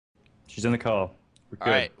She's in the call. We're good.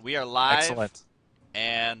 All right, we are live. Excellent.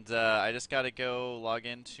 And I just got to go log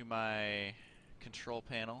into my control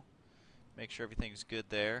panel, make sure everything's good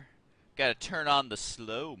there. Got to turn on the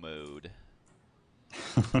slow mode.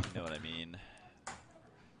 You know what I mean?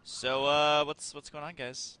 So what's going on,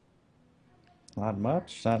 guys? Not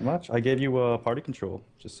much, not much. I gave you party control,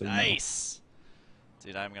 just so you know. Nice,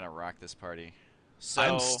 dude. I'm gonna rock this party. So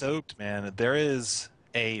I'm stoked, man. There is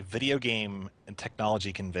a video game and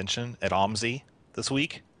technology convention at OMSI this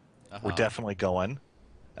week. We're definitely going, and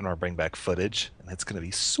I'm gonna bring back footage, and it's gonna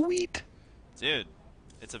be sweet. Dude,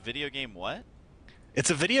 it's a video game. What? It's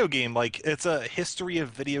a video game, like it's a history of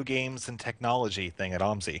video games and technology thing at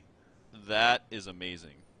OMSI. That is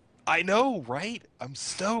amazing. I know, right? I'm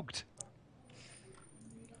stoked.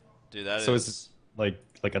 Dude, that So is... it's like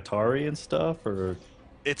Atari and stuff, or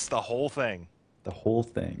It's the whole thing. the whole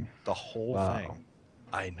thing? The whole Wow. thing.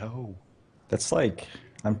 I know. That's like,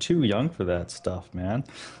 I'm too young for that stuff, man.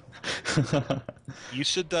 You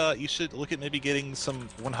should look at maybe getting some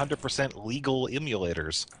 100% legal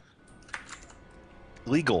emulators.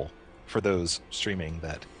 Legal for those streaming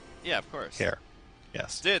that Yeah, of course. care.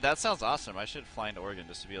 Yes. Dude, that sounds awesome. I should fly into Oregon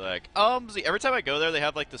just to be like, every time I go there, they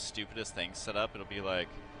have like the stupidest things set up. It'll be like,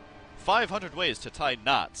 500 ways to tie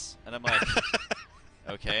knots. And I'm like,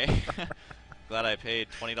 okay. Glad I paid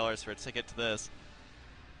 $20 for a ticket to this.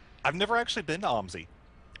 I've never actually been to OMSI.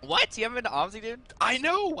 What? You haven't been to OMSI, dude? I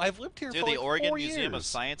know. I've lived here Dude, for the like Oregon 4 Museum of years.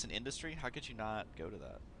 Science and Industry? How could you not go to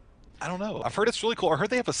that? I don't know. I've heard it's really cool. I heard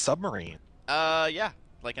they have a submarine. Yeah.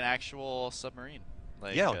 Like an actual submarine.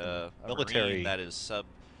 Like, Yeah, a military- marine that is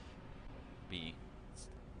sub-B.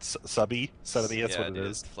 Subby? Subby, that's yeah, what it dude,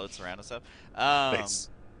 is. Floats around and stuff. Thanks.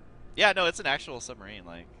 Yeah, no, it's an actual submarine.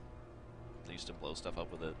 Like, they used to blow stuff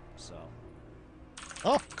up with it, so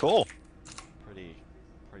Oh, cool.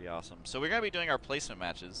 pretty awesome. So we're gonna be doing our placement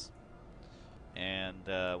matches, and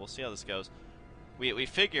we'll see how this goes. We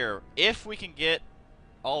figure if we can get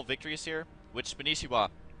all victories here, which Spanishiwa,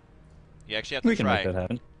 you actually have to We can try. make that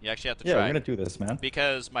happen. You actually have to Yeah, try. we're gonna do this, man.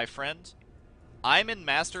 Because my friend, I'm in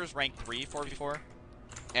Masters rank 3 4v4,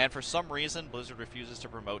 and for some reason Blizzard refuses to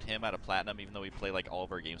promote him out of Platinum, even though we play like all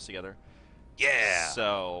of our games together. Yeah.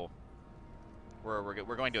 So we're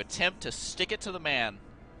going to attempt to stick it to the man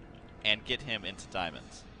and get him into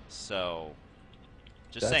Diamonds. So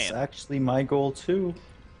just That's saying. actually my goal too.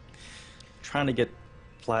 Trying to get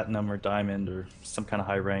platinum or diamond or some kind of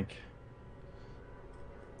high rank.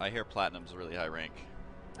 I hear Platinum's a really high rank.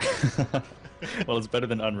 Well, it's better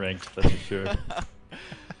than unranked, that's for sure.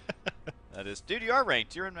 That is, dude, you are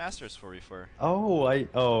ranked. You're in Masters 4v4.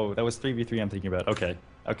 Oh, that was 3v3 I'm thinking about. Okay.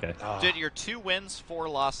 Dude, you're 2 wins, 4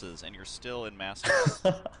 losses, and you're still in Masters.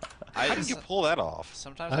 How did you pull that off?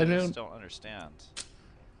 Sometimes I I just don't- don't understand.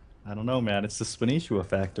 I don't know, man. It's the Spanishiwa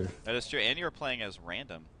factor. That is true, and you're playing as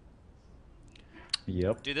random.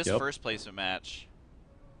 Yep. Dude, this yep. first placement match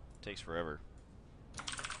takes forever.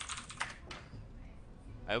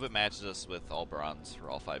 I hope it matches us with all bronze for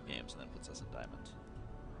all 5 games and then puts us in diamond.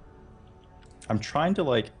 I'm trying to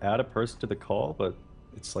like add a person to the call, but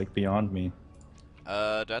it's like beyond me. Do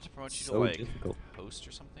I have to promote you to So like difficult. host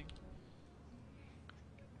or something?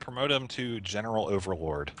 Promote him to General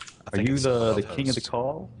Overlord. Are you the king of the host.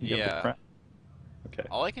 call? You have the Yeah. crown? Okay.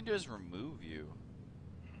 All I can do is remove you.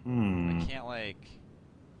 Hmm. I can't like.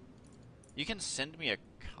 You can send me a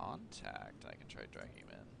contact. I can try dragging him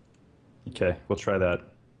in. Okay, we'll try that.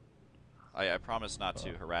 I promise not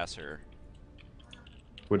to harass her.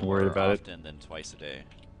 Wouldn't worry more about it. often than twice a day.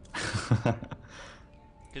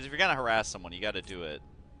 Because if you're gonna harass someone, you got to do it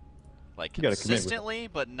like You gotta commit with it. consistently,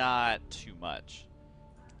 but not too much.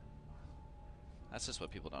 That's just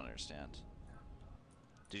what people don't understand.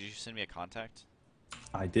 Did you send me a contact?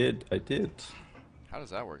 I did. How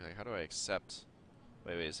does that work? Like, how do I accept?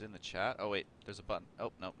 Wait, is it in the chat? Oh wait, there's a button.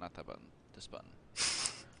 Oh no, not that button. This button.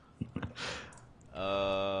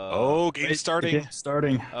 Oh, game starting. Game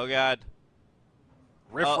starting. Oh god.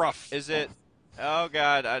 Riff Oh, Ruff. Is it? Oh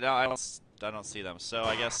god, I don't see them. So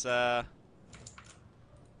I guess no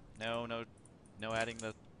adding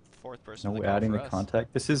the 4th person. to No the call adding for the us.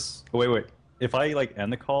 contact. This is. Oh, wait. If I like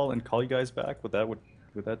end the call and call you guys back, would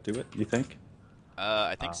that do it? You think?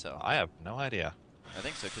 I think so. I have no idea. I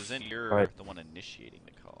think so, because then you're Alright. the one initiating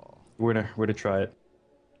the call. We're to try it.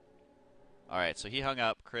 All right, so he hung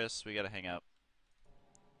up. Chris, we gotta hang up.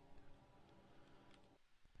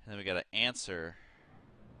 And then we gotta answer.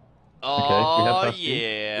 Okay. We Oh have Husky.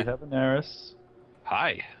 yeah! We have Ahnaris.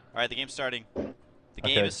 Hi. All right, the game's starting. The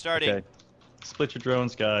game Okay, is starting. Okay. Split your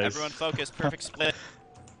drones, guys. Everyone focus. Perfect split.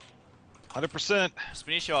 100%.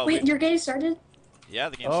 Spanishiwa. Wait, your game started? Yeah,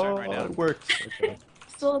 the game's starting right now. It worked. Okay.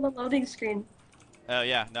 still on the loading screen. Oh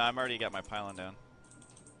yeah, no, I'm already got my pylon down.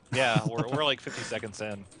 Yeah, we're like 50 seconds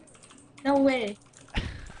in. No way.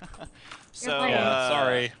 So, Yeah,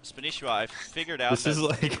 sorry. Spanishiwa, I figured out This that... is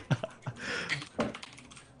like...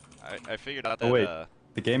 I figured out that... Oh wait,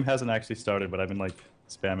 the game hasn't actually started, but I've been like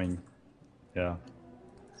spamming. Yeah.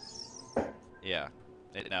 Yeah.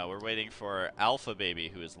 No, we're waiting for Alpha Baby,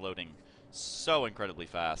 who is loading so incredibly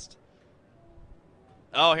fast.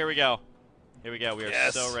 Oh, here we go. Here we go. We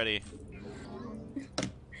are so ready.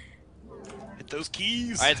 Hit those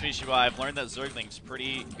keys. Alright, Spanishiwa, I've learned that Zergling's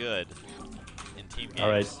pretty good in team games.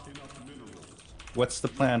 Alright. What's the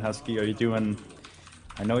plan, Husky? Are you doing...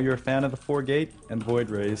 I know you're a fan of the 4-gate and Void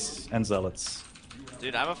Rays and Zealots.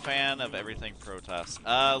 Dude, I'm a fan of everything Protoss.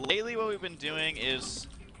 Lately what we've been doing is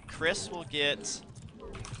Chris will get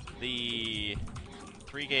the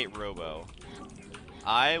 3-gate Robo.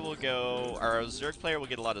 I will go... Our Zerg player will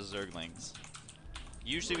get a lot of Zerglings.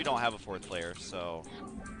 Usually we don't have a 4th player, so...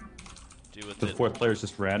 Do with The it. 4th player is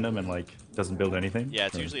just random and like doesn't build anything? Yeah,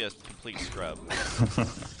 it's usually a complete scrub.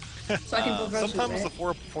 So I can build roaches, Sometimes right?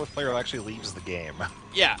 the fourth player actually leaves the game.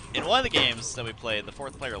 Yeah, in one of the games that we played, the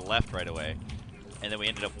 4th player left right away, and then we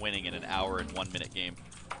ended up winning in an hour and 1 minute game,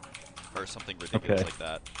 or something ridiculous like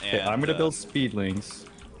that. And, Okay, I'm gonna build speedlings.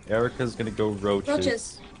 Erica's gonna go roaches.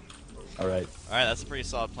 Roaches. Alright. Alright, that's a pretty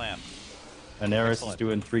solid plan. Ahnaris is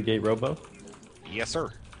doing 3-gate robo? Yes,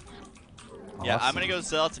 sir. Yeah, I'm Awesome. gonna go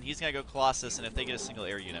Zealots, and he's gonna go Colossus, and if they get a single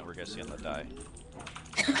air unit, we're just gonna die.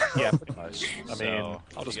 Yeah, pretty much. I So, mean,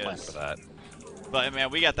 I'll just you plan guys- for that. But,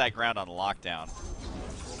 man, we got that ground on lockdown.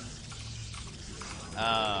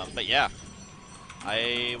 But yeah,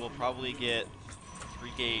 I will probably get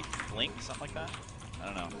 3-gate Blink, something like that. I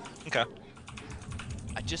don't know. Okay.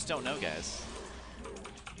 I just don't know, guys.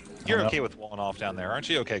 You're okay with walling off down there, aren't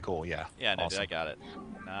you? Okay, cool. Yeah. Yeah, no, Awesome. dude, I got it.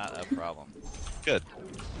 Not a problem. Good.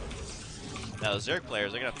 Now, the Zerg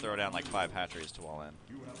players, they're gonna throw down like 5 hatcheries to wall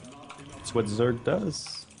in. That's what Zerg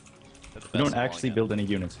does. They're the You don't best at actually walling in. build any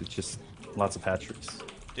units, it's just lots of hatcheries.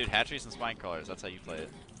 Dude, hatcheries and spine crawlers, that's how you play it.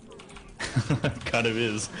 Kind of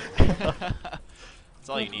is. That's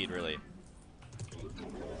all you need, really.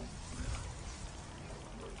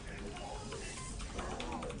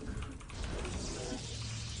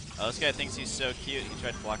 Oh, this guy thinks he's so cute, he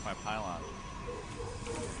tried to block my pylon.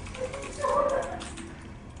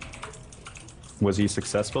 Was he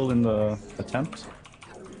successful in the attempt?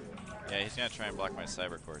 Yeah, he's gonna try and block my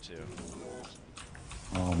cyber core too.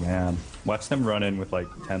 Oh man. Watch them run in with like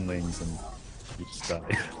 10 lings and you just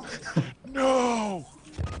die. No!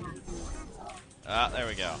 Ah, there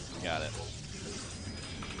we go. Got it.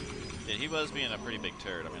 Dude, he was being a pretty big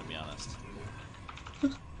turd, I'm gonna be honest.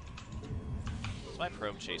 Is my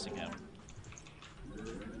probe chasing him?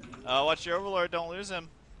 Oh, watch your Overlord, don't lose him.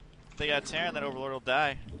 If they got Terran, that Overlord will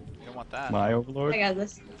die. You don't want that. My Overlord? I got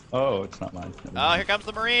this. Oh, it's not mine. Never Oh, mind. here comes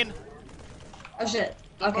the Marine! Oh shit.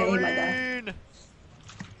 Okay, he might die. Marine!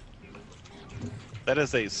 That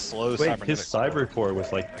is a slow Wait, cybernetic his cyber core. core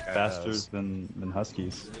was like That guy faster does. than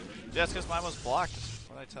Huskies. Yeah, it's because mine was blocked.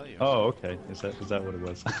 What did I tell you? Oh, okay. Is that what it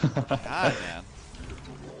was? God, man.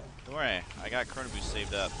 Don't worry, I got Chrono Boost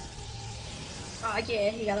saved up. Oh yeah,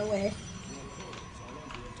 he got away.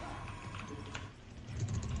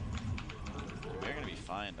 We're gonna be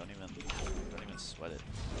fine. Don't even sweat it.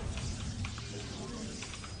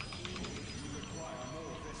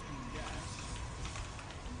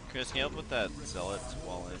 Chris, can you help with that Zealot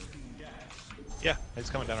wall in? Yeah, he's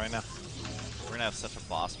coming down right now. We're gonna have such a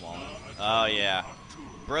boss wall in. Oh yeah,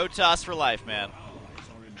 Protoss for life, man.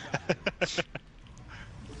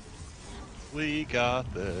 We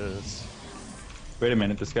got this. Wait a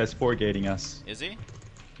minute, this guy's 4-gating us. Is he?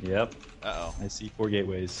 Yep, Uh oh. I see 4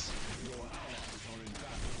 gateways.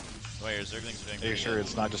 Wait, your Zerglings are doing Are you pretty sure good.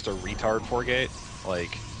 it's not just a retard 4-gate? Like,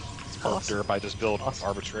 it's perfect if I just build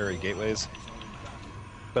arbitrary gateways?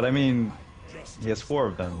 But I mean, he has 4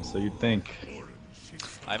 of them, so you'd think.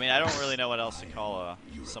 I mean, I don't really know what else to call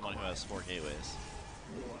someone who has 4 gateways.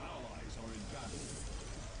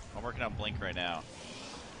 I'm working on Blink right now.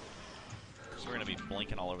 So we're gonna be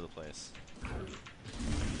blinking all over the place.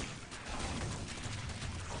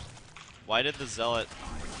 Why did the Zealot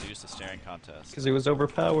reduce the staring contest? Because he was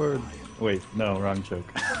overpowered. Wait, no, wrong joke.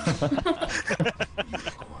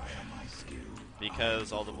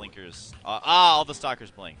 Because all the blinkers... all the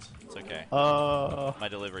stalkers blinked. It's okay. Uh, My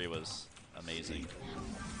delivery was amazing.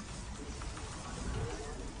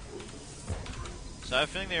 So I have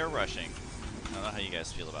a feeling they are rushing. I don't know how you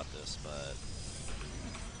guys feel about this, but...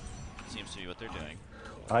 it seems to be what they're doing.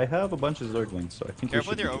 I have a bunch of Zerglings, so I think we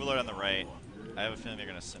Careful with should your be- Overlord on the right. I have a feeling they're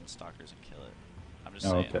going to send stalkers and kill it. I'm just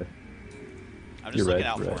Oh, saying. okay. I'm just You're looking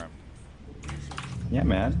right, out you're for right. him. Yeah,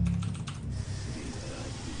 man.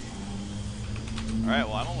 Alright,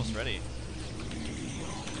 well, I'm almost ready.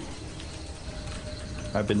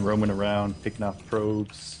 I've been roaming around, picking off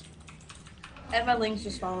probes. And my link's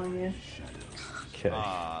just following you. Okay.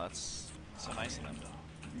 Aw, that's so nice of them.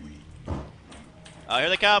 Oh, here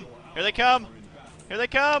they come! Here they come! Here they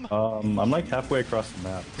come! I'm like halfway across the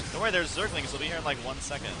map. Don't worry, there's Zerglings. They'll be here in like 1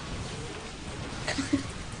 second.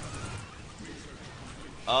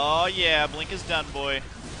 Oh yeah, Blink is done, boy.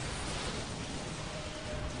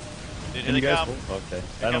 Dude, here Can they you guys come. hold? Okay.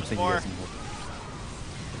 Here I don't comes think more. you guys can hold.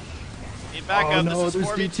 Need backup. Oh no, this is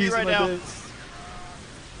there's 4v2 DTs right in my now. base.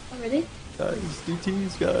 Oh, really? Guys,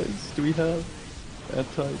 DTs, guys. Do we have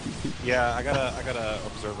anti-DT? Yeah, I got a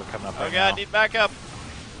observer coming up Oh right god, now. need backup.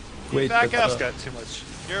 Need Wait, backup. I just got too much.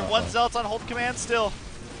 You're one Zealot's on hold command still.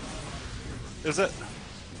 Is it?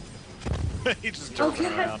 He just Oh, jerking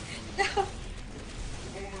God. around. No.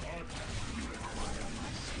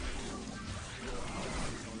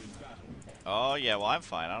 Oh yeah, well I'm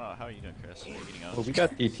fine. I don't know. How are you doing, Chris? Are you getting Well, out? we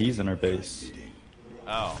got DTs in our base.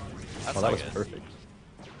 Oh, that's Well, that not was good. perfect.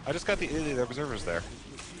 I just got the observers there.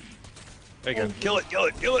 There you go. Kill it, kill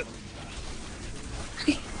it, kill it!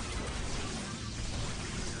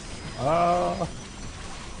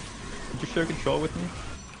 Would you share control with me,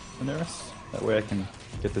 Ahnaris? That way I can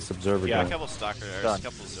get this observer Yeah, a going. couple stalker, or a Done.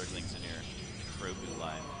 couple Zerglings in your Robu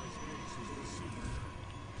line.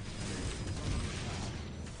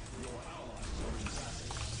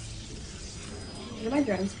 Where did my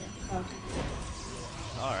drones go? Oh.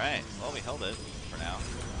 All right. Well, we held it for now.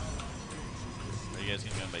 Are you guys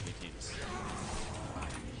gonna go in by DTs?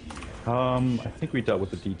 I think we dealt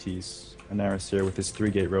with the DTs. Ahnaris here with his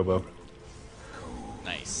 3-gate robo.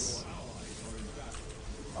 Nice.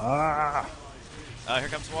 Ah! Here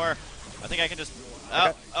comes more. I think I can just. I Oh,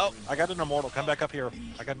 got- oh. I got an immortal. Come back up here.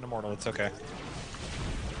 I got an immortal. It's okay.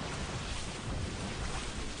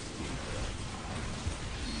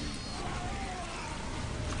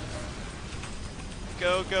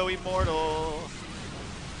 Go, go, immortal.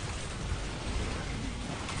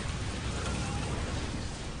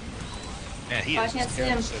 Man, he Oh, I is can't just see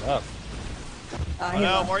tearing him. shit up. Oh he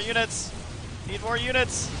no, left. more units. Need more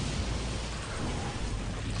units.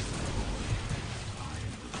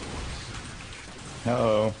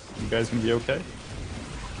 Uh-oh. You guys gonna be okay?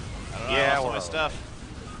 I don't know. Yeah, I lost all we're my all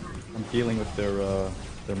stuff. I'm dealing with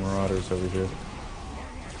their marauders over here.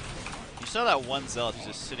 You saw that one zealot who's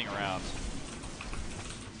just sitting around.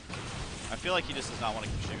 I feel like he just does not want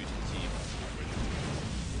to contribute to the team.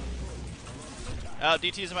 Oh,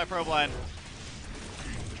 DT's in my probe line.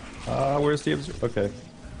 Where's the observer? Okay.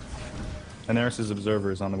 Ahnaris'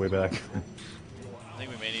 observer is on the way back. I think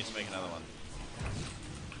we may need to make another one.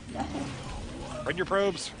 Run your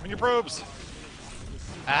probes. Run your probes.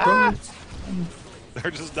 Ah!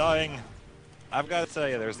 They're just dying. I've got to tell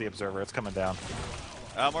you, there's the observer. It's coming down.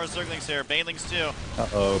 More Zerglings here. Banelings too.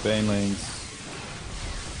 Uh-oh, banelings.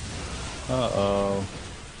 Uh-oh.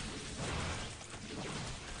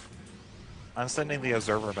 I'm sending the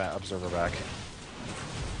observer back.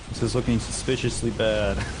 This is looking suspiciously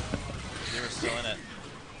bad. They were still in it.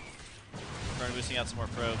 We're boosting out some more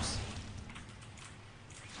probes.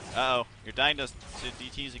 Uh-oh. You're dying to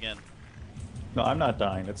DTs again. No, I'm not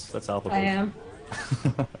dying. That's Alpha. I am.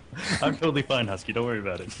 I'm totally fine, Husky. Don't worry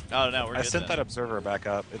about it. Oh, no, we're I good sent then. that observer back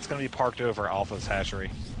up. It's going to be parked over Alpha's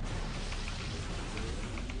hatchery.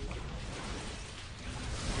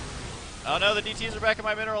 Oh no, the DTs are back in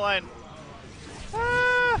my mineral line.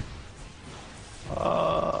 Ah!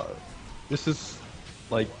 This is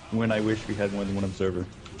like when I wish we had more than one observer.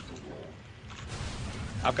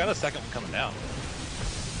 I've got a second one coming down.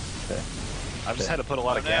 Okay. I've just had to put a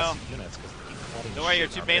lot of Oh, gas no. in units. 'Cause they keep holding Don't worry, your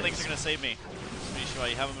shit two in our banelings base. are going to save me. Spanishiwa,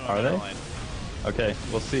 you have them in my Are mineral they? line. Okay,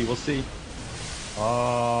 we'll see. We'll see.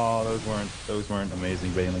 Oh, those weren't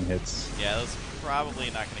amazing bailing hits. Yeah, that's probably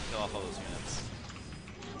not going to kill off all those units.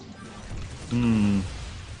 Hmm.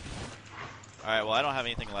 Alright, well I don't have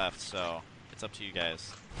anything left, so it's up to you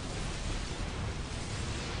guys.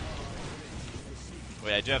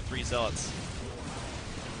 Wait, I do have 3 zealots.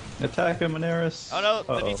 Attack him, Ahnaris. Oh no,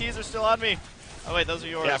 the Uh-oh. DTs are still on me. Oh wait, those are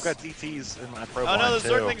yours. Yeah, I've got DTs in my probe Oh no, line, the too.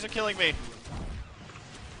 Zerglings are killing me.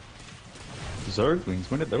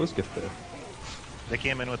 Zerglings. When did those get there? They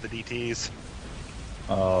came in with the DTs.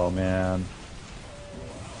 Oh man.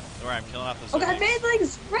 Don't worry, I'm killing off the Oh god, Zerglings.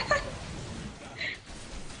 banelings! Run!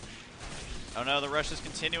 Oh no, the rush is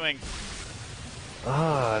continuing.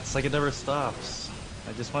 It's like it never stops.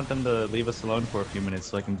 I just want them to leave us alone for a few minutes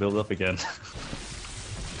so I can build up again.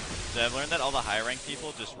 So I've learned that all the high rank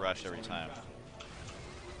people just rush every time.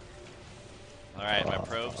 Alright, my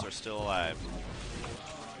probes are still alive.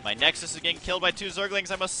 My Nexus is getting killed by 2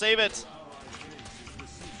 Zerglings. I must save it.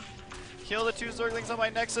 Kill the 2 Zerglings on my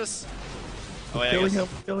Nexus. Oh, wait,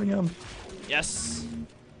 Killing him. Yes.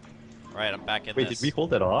 Alright, I'm back in Wait, this. did we hold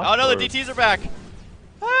that off? Oh no, or- the DTs are back.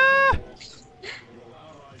 Ah!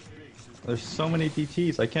 There's so many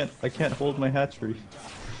DTs. I can't hold my hatchery.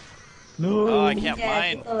 No. Oh, I can't Yeah,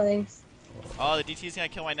 mine. keep the links. Oh, the DT's gonna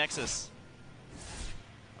kill my Nexus.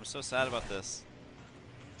 I'm so sad about this.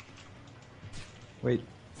 Wait.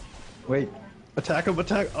 Attack him!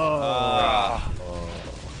 Attack! Oh. Ah.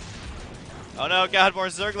 Oh no, God, more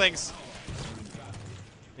Zerglings.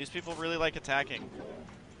 These people really like attacking.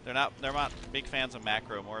 They're not big fans of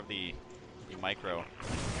macro, more of the micro.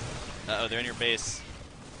 Uh-oh, they're in your base.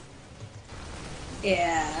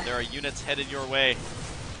 Yeah. There are units headed your way.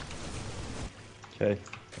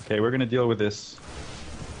 Okay, we're gonna deal with this.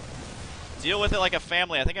 Deal with it like a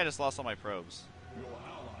family. I think I just lost all my probes.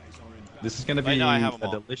 This is gonna Wait, be no, I have a 'em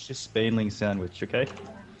all. delicious Spainling sandwich, okay?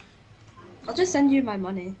 I'll just send you my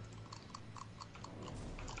money.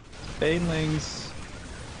 Spainlings.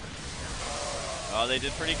 Oh, they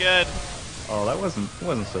did pretty good. Oh, it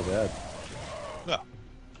wasn't so bad. Yeah.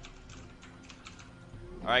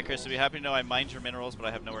 Alright, Chris, you'll be happy to know I mined your minerals, but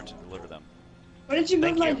I have nowhere to deliver them. Where did you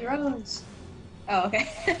move Thank my you. drones? Oh, okay.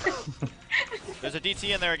 There's a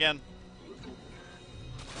DT in there again.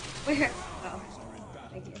 Where? Oh.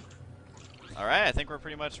 Thank you. Alright, I think we're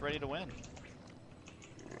pretty much ready to win.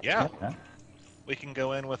 Yeah. Yeah. We can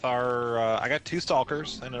go in with our. I got 2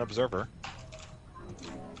 stalkers and an observer.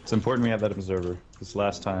 It's important we have that observer. This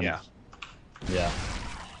last time. Yeah. Yeah.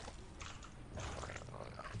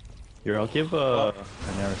 Here, I'll give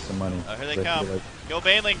Ahnaris some money. Oh, here they 'cause I come. feel like- Go,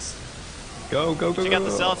 Banelings! Go, go, go, You go, got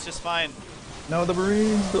the go. Zealots just fine. No, the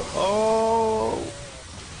Marines. Oh.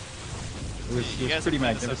 It was, You it guys was pretty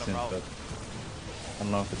have played this, no magnificent, problem. but I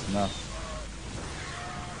don't know if it's enough.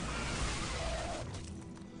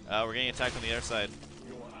 We're getting attacked on the other side.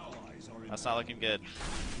 That's not looking good.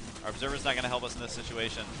 Our observer's not going to help us in this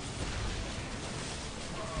situation.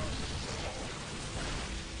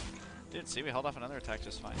 Dude, see, we held off another attack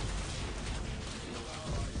just fine.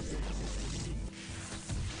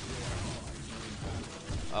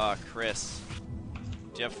 Chris.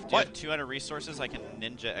 Do you have 200 resources? I can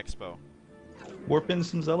Ninja Expo. Warp in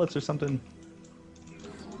some zealots or something.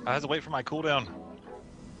 I have to wait for my cooldown.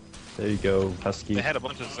 There you go, Husky. They had a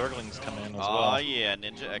bunch of Zerglings come in as Oh well. yeah,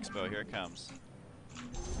 Ninja Expo, here it comes.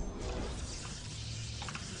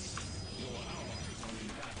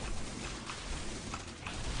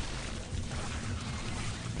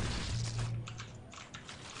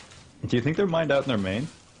 Do you think they're mined out in their main?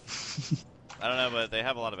 I don't know, but they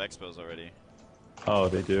have a lot of Expos already. Oh,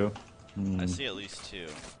 they do? I see at least 2.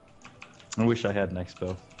 I wish I had an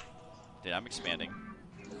expo. Dude, I'm expanding.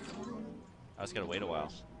 I just gotta wait a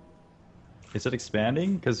while. Is it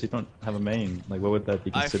expanding? Because you don't have a main. Like, what would that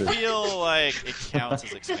be I considered? feel like it counts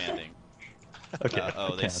as expanding. Okay.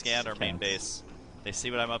 Oh, they counts, scanned our main counts. base. They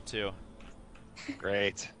see what I'm up to.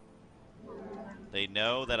 Great. They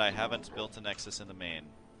know that I haven't built a Nexus in the main.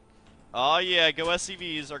 Oh yeah, go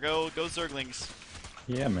SCVs or go Zerglings.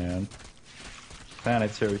 Yeah, man.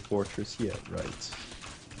 Planetary Fortress, yeah, right.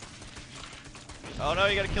 Oh no,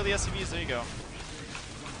 you gotta kill the SCVs. There you go.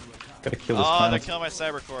 Gotta kill this Oh, they're planet. killing my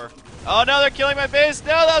cyber core. Oh no, they're killing my base. No,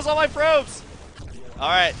 that was all my probes. All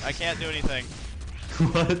right, I can't do anything.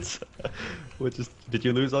 What? What just? Did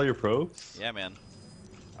you lose all your probes? Yeah, man.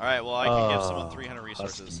 All right, well I can give someone Ah, 300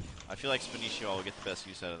 resources. Husky. I feel like Spanishiwa will get the best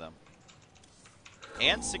use out of them.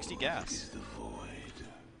 And 60 gas.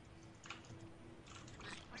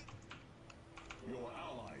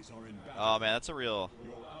 Oh man, that's a real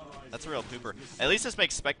pooper. At least this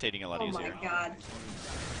makes spectating a lot Oh easier. my god.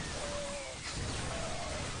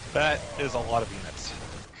 That is a lot of units.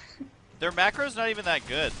 Their macro's not even that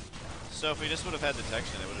good. So if we just would have had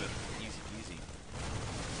detection, it would have been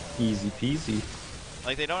easy peasy. Easy peasy.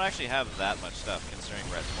 Like they don't actually have that much stuff considering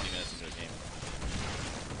we're at 20 minutes into the game.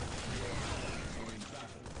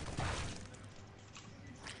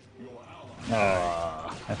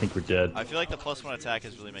 I think we're dead. I feel like the +1 attack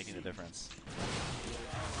is really making a difference.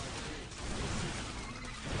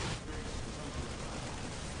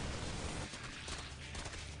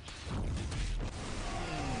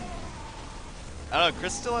 I don't know,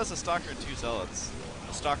 Chris still has a Stalker and 2 Zealots.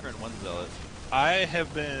 A Stalker and 1 Zealot. I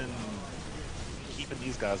have been keeping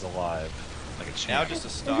these guys alive like a Now champ. just a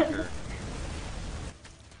Stalker.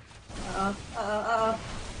 I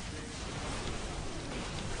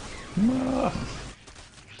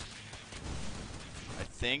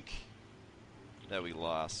think that we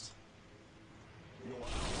lost.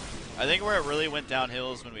 I think where it really went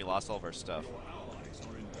downhill is when we lost all of our stuff.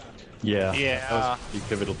 Yeah. Yeah. That was a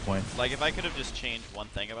pivotal point. Like, if I could have just changed one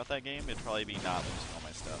thing about that game, it'd probably be not losing all my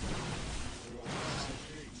stuff.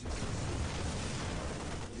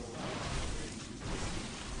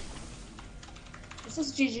 This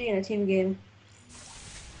is GG in a team game.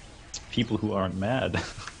 People who aren't mad.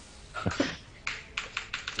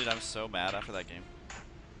 Dude, I'm so mad after that game.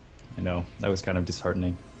 I know. That was kind of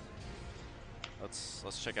disheartening.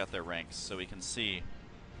 Let's check out their ranks so we can see.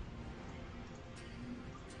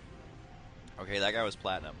 Okay, that guy was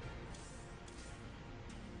platinum.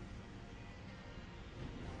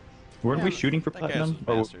 Weren't we shooting for That guy platinum? was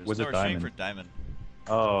Or Masters. was No, it we're shooting diamond? for diamond.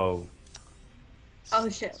 Oh. Oh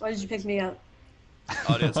shit, why did you pick me up?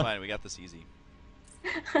 Oh, dude, it's fine. We got this easy.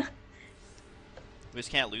 We just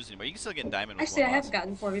can't lose anymore. You can still get diamond with Actually, I one have loss.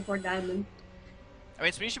 gotten 4v4 diamond. I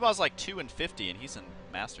mean, Spanishiwa's like 2 and 50, and he's in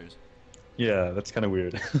Masters. Yeah, that's kind of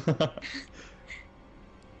weird. I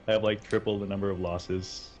have like triple the number of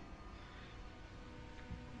losses.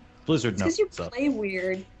 Blizzard It's because you knows up. play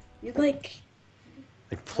weird. You like...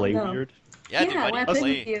 Like play know. weird. Yeah, dude, when why I do you played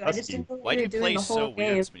play? with you, I just Husky. didn't know Why what do you you were doing play the so whole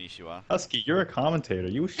weird, game. Spanishiwa? Husky, you're a commentator.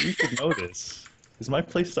 You should know this. Is my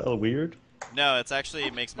playstyle weird? No, it's actually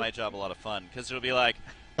it makes my job a lot of fun because it'll be like,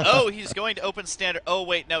 oh, he's going to open standard. Oh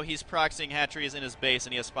wait, no, he's proxying hatcheries in his base,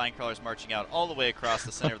 and he has spine crawlers marching out all the way across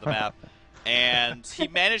the center of the map, and he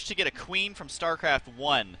managed to get a queen from StarCraft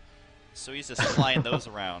 1, so he's just flying those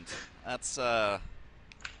around. That's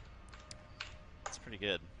pretty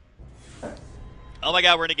good. Oh my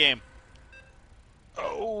God, we're in a game.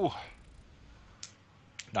 Oh.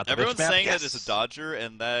 Not the Everyone's bitch map? saying Yes. that it's a Dodger,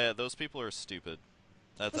 and those people are stupid.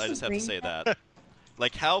 That's, This I is just have to green say map. that.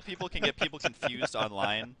 Like, how people can get people confused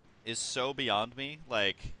online is so beyond me.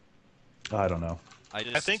 Like, I don't know. I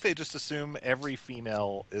just... I think they just assume every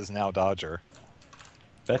female is now Dodger.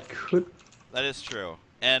 That could. That is true.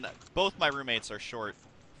 And both my roommates are short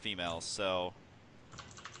females, so...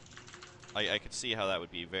 I could see how that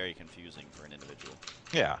would be very confusing for an individual.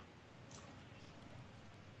 Yeah.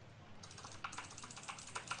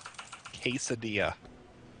 Quesadilla.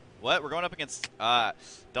 What? We're going up against...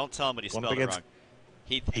 don't tell him, but he Going up spelled it against- wrong.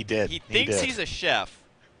 He did. He He thinks did. he's a chef,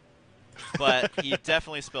 but he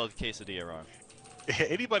definitely spelled quesadilla wrong.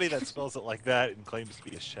 Anybody that spells it like that and claims to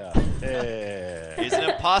be a chef. Hey. He's an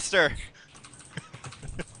imposter.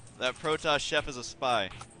 That Protoss chef is a spy.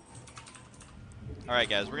 Alright,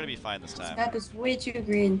 guys, we're going to be fine this This time. map is way too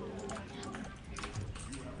green.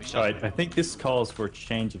 We should... Alright, I think this calls for a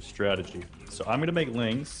change of strategy. So I'm gonna make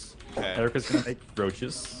lings. Okay. Erica's gonna make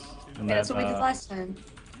roaches. And Yeah, that's then, what we did last time.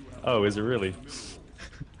 Oh, is it really?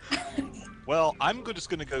 Well, I'm just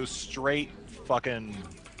going to go straight fucking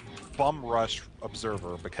bum rush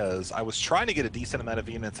observer because I was trying to get a decent amount of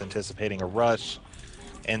units anticipating a rush,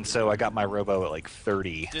 and so I got my robo at like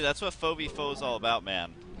 30. Dude, that's what 4v4 is all about,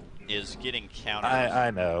 man. Is getting countered.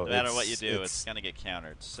 I know. No matter what you do, it's gonna get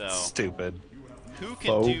countered. So stupid. who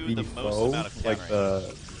can do the most amount of countering? Like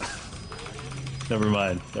the... Never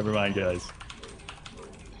mind, guys.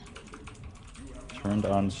 Turned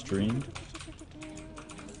on stream.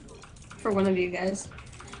 For one of you guys.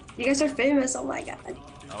 You guys are famous, oh my god.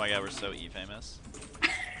 Oh my God, we're so e-famous.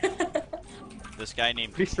 This guy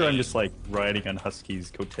named... Pretty sure I'm Kane- just like riding on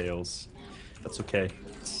Husky's coattails. That's okay.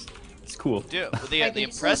 It's cool. Dude, Like, the you still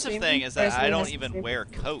impressive stream thing is that personally I don't has to even stream. wear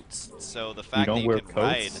coats, so the fact that don't you wear can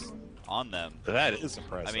ride coats? on them... That is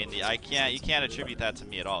impressive. I mean, you can't attribute that to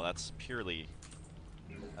me at all. That's purely you.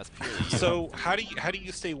 So how do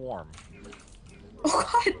you stay warm? Oh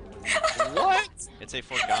god. What? It's a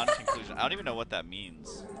foregone conclusion. I don't even know what that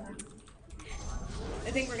means.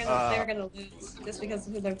 I think they're gonna lose just because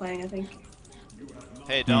of who they're playing, I think.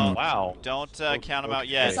 Hey, don't Wow. count them out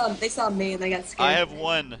Okay. yet. They saw me and they got scared. I have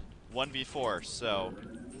won 1v4, so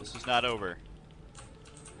this is not over.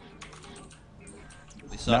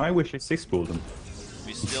 Now I wish I six-pooled them.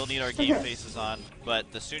 We still need our game faces on,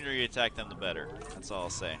 but the sooner you attack them, the better. That's all I'll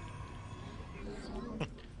say.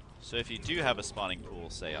 So if you do have a spawning pool,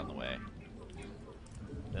 say, on the way,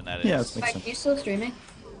 then that is... Yeah, it's Mike, you still streaming?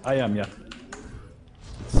 I am, yeah.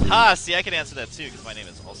 Ha! See, I can answer that too, because my name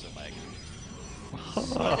is also Mike.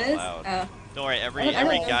 It is? loud. Don't worry, I every don't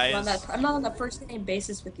know guy if is... I'm not on the first name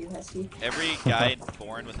basis with you, Husky. Every guy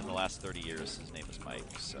born within the last 30 years, his name is Mike,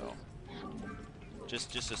 so...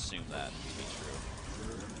 Just assume that to be true.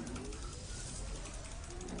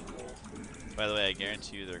 By the way, I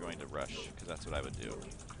guarantee you they're going to rush, because that's what I would do.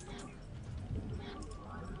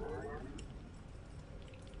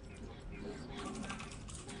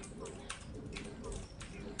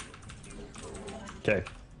 Okay,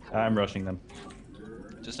 I'm rushing them.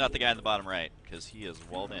 Just not the guy in the bottom right, because he is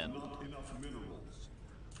walled in.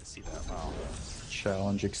 I see that. Wow.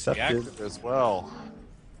 Challenge accepted. Reactive as well.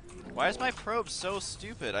 Why is my probe so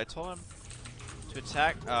stupid? I told him to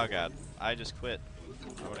attack. Oh god, I just quit.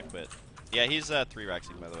 I want to quit. Yeah, he's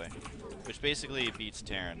 3-Rexing, by the way, which basically beats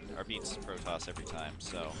Terran, or beats Protoss every time,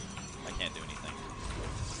 so I can't do anything.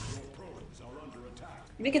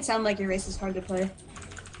 You make it sound like your race is hard to play.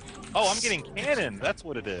 Oh, I'm getting cannon. That's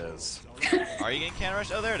what it is. Are you getting cannon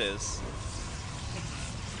rush? Oh, there it is.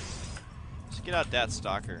 Just get out that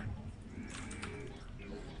stalker.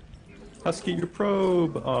 Husky, your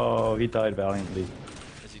probe. Oh, he died valiantly.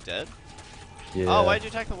 Is he dead? Yeah. Oh, why'd you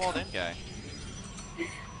attack the walled in guy?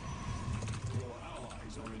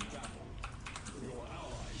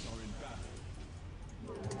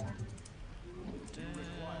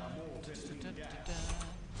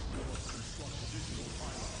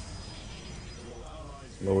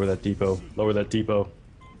 Lower that depot. Lower that depot.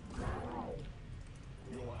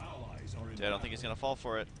 Dude, I don't think he's gonna fall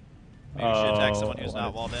for it. Maybe you should attack someone who's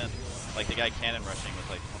not walled in. Like the guy cannon rushing with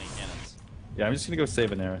like 20 cannons. Yeah, I'm just gonna go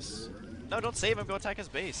save Ahnaris. No, don't save him, go attack his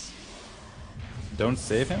base. Don't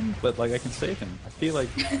save him, but like I can save him. I feel like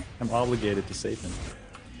I'm obligated to save him.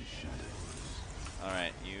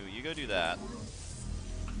 Alright, you go do that.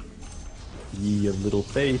 Ye of little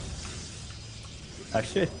faith.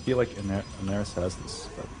 Actually, I feel like Ahnaris has this.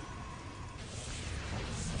 But...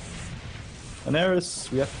 Ahnaris,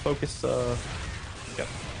 we have to focus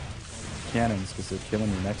cannons because they're killing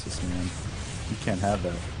your Nexus, man. You can't have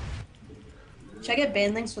that. Should I get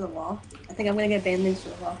banelings for the wall? I think I'm gonna get banelings for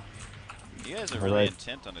the wall. You guys are really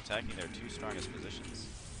intent on attacking their 2 strongest positions.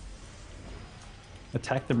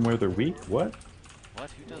 Attack them where they're weak? What? What?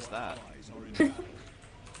 Who does that?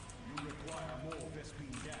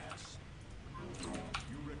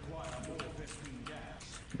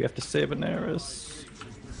 We have to save Ahnaris.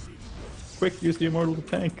 Quick, use the immortal to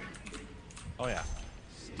tank. Oh yeah.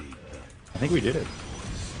 I think we did it.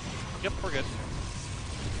 Yep, we're good.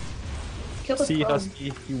 Kill the See, probe.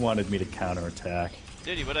 Husky, you wanted me to counterattack.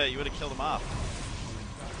 Dude, you would've killed him off.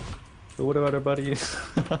 But what about our buddy?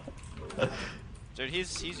 Dude,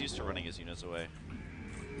 he's used to running his units away.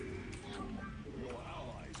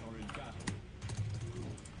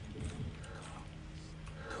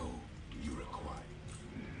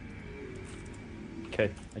 Okay,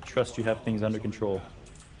 I trust you have things under control.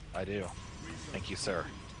 I do. Thank you, sir.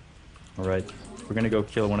 Alright, we're gonna go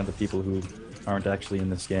kill one of the people who aren't actually in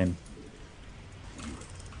this game.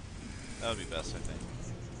 That would be best, I think.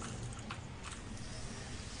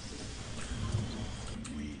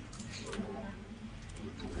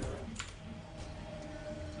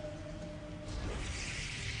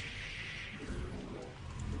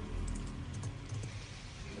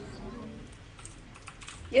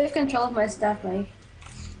 You have control of my staff, Mike.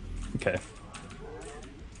 Okay.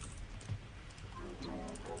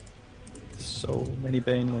 So many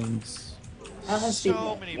banelings. I'll have So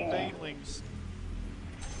speed. many Yeah. banelings.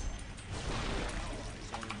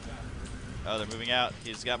 Oh, they're moving out.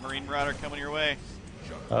 He's got Marine Marauder coming your way.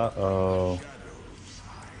 Uh-oh.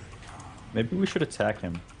 Maybe we should attack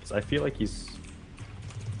him, because I feel like he's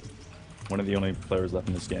one of the only players left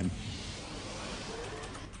in this game.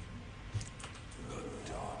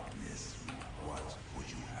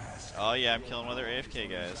 Oh yeah, I'm killing one of their AFK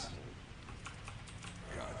guys.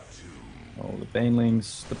 Oh, the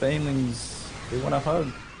banelings. The banelings. They want a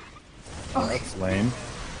hug. Oh, that's lame.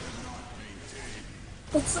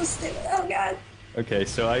 That's so stupid. Oh god. Okay,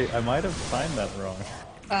 so I might have timed that wrong.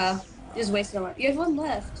 Just wasted one. You have one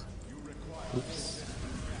left. Oops.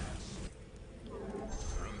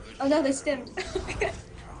 Oh no, they stemmed.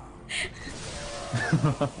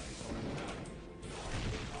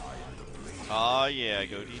 Oh yeah,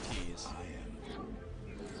 go DTs.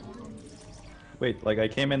 Wait, like I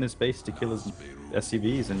came in this base to kill his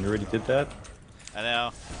SCVs and you already did that? I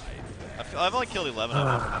know. I've only killed 11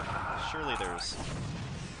 of them. Surely there's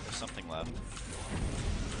something left.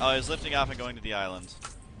 Oh, he's lifting off and going to the island.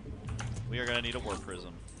 We are gonna need a warp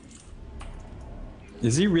prism.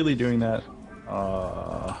 Is he really doing that?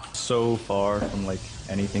 So far from like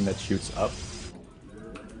anything that shoots up.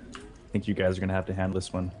 I think you guys are gonna have to handle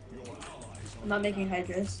this one. I'm not making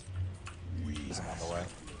hydras. Isn't on the way.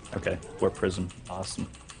 Okay, warp prism. Awesome.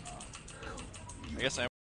 I guess I'm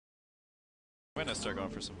gonna start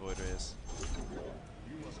going for some void rays.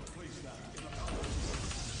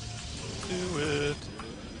 Do it.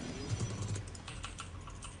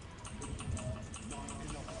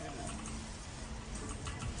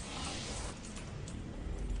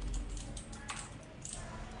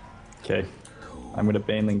 Okay. I'm gonna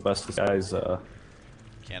baneling bust this guy's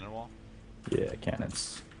Cannon wall? Yeah,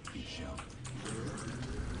 cannons.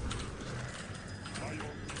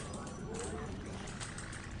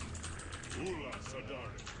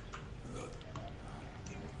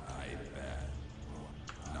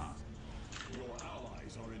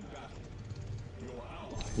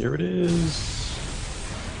 Here it is.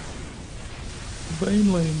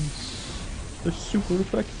 Banelings. They're super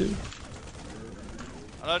effective.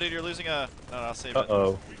 Oh no, dude, you're losing a. No, I'll save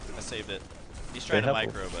Uh-oh. it. I saved it. He's trying to have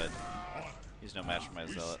micro, but he's no match for my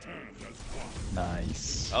zealot.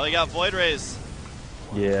 Nice. Oh, he got void rays.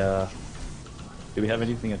 Yeah. Do we have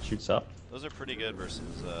anything that shoots up? Those are pretty good versus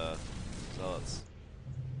zealots.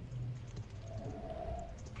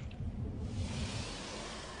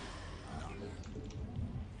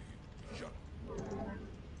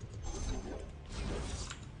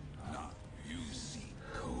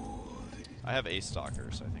 I have ace stalker,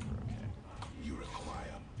 so I think we're okay.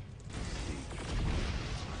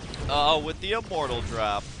 Oh, with the immortal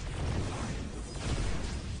drop.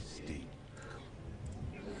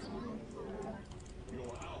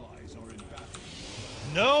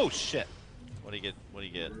 No shit. What do you get? What do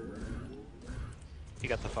you get? He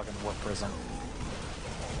got the fucking warp prism.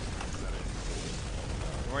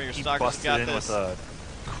 Don't worry, your He stalker's busted got in this. with a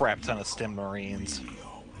crap ton of stem marines.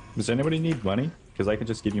 Does anybody need money? Because I can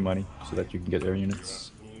just give you money so that you can get air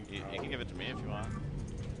units. You can give it to me if you want.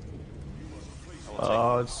 I will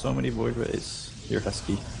Oh, it's so many void rays. Here,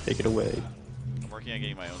 Husky, take it away. I'm working on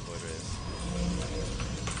getting my own void rays.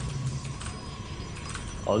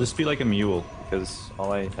 I'll just be like a mule because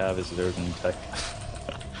all I have is Zergling tech.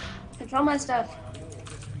 Control my stuff.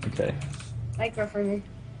 Okay. Micro for me.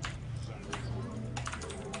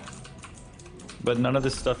 But none of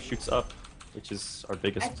this stuff shoots up, which is our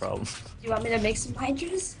biggest problem. Do you want me to make some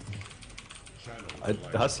hydras?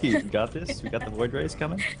 Husky, you got this? We got the void rays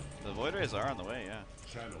coming? The void rays are on the way, yeah.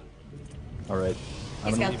 Alright. I'm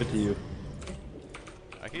He's gonna got leave it to you.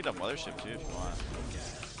 I can get a mothership too if you want.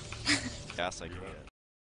 Gas I can get.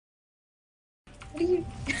 What are you?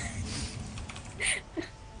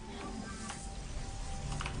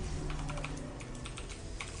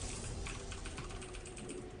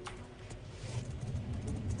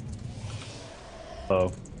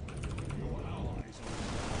 Oh.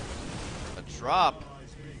 A drop!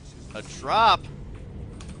 A drop!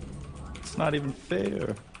 It's not even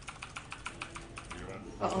fair.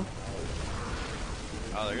 Uh-oh.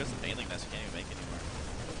 Oh, there goes the Baneling nest. You can't even make it anymore.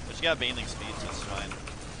 But you got Baneling speed, so it's fine.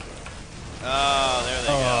 Oh, there they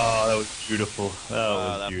go. Oh, that was beautiful. That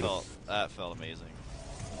was that beautiful. felt amazing.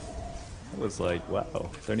 It was like, wow,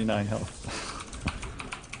 39 health.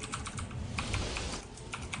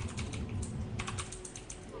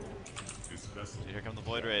 Dude, here come the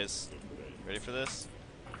void rays. Ready for this?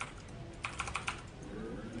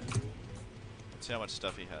 Let's see how much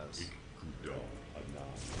stuff he has.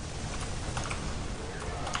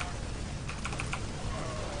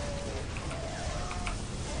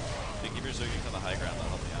 If you keep your Zerglings on the high ground, that'll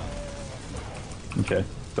help me out. Okay,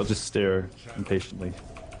 they'll just stare impatiently.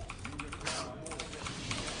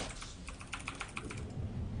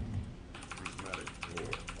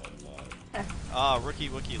 Ah, rookie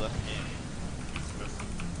Wookie left the game.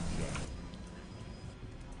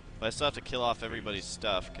 But I still have to kill off everybody's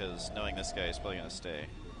stuff, because knowing this guy is probably going to stay.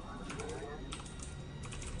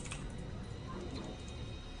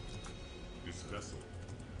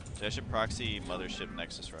 So I should proxy Mothership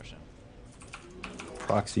Nexus Russian.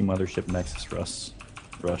 Proxy Mothership Nexus Rush.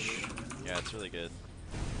 Yeah, it's really good.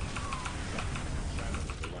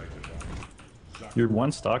 Your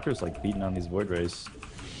one stalker's like beating on these void rays.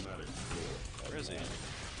 Where is he?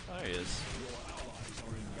 Oh, there he is.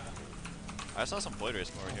 I saw some void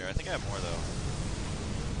rays come over here. I think I have more though.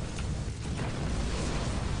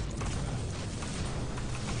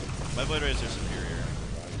 My void rays are superior.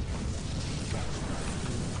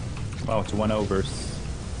 Wow, it's 1-0 versus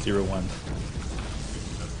 0-1.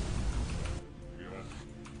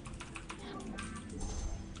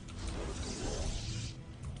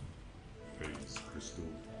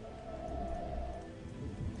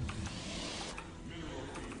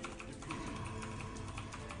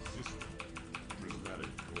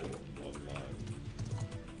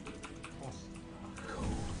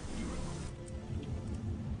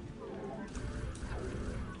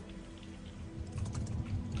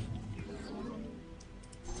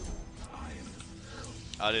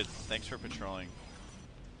 Oh, dude, thanks for patrolling.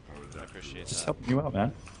 I appreciate Just that. helping you out,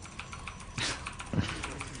 man.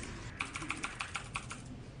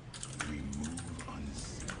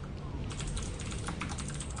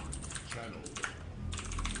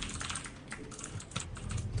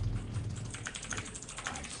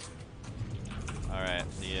 Alright,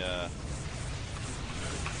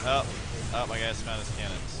 guys found his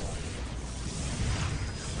cannons.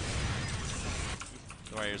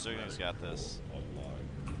 Don't worry, your Zergling's got this.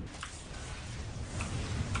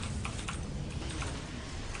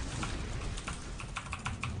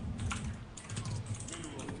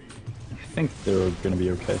 I think they're gonna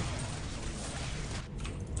be okay.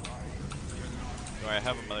 Don't worry, I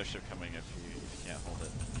have a mothership coming if you can't hold it.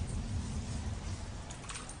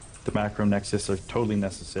 The macro nexus are totally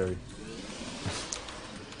necessary.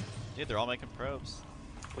 Dude, they're all making probes.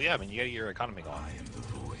 Well, yeah, I mean, you get your economy going.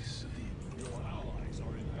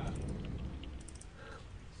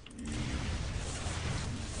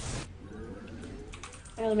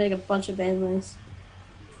 I'm gonna make a bunch of bandlings.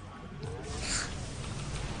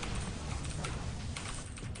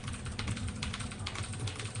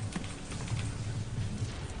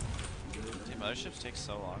 Dude, motherships take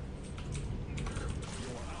so long.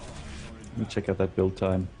 Let me check out that build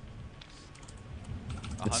time.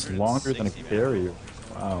 It's longer than a 160 carrier.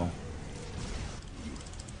 Wow.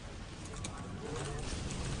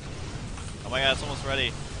 Oh my god, it's almost ready.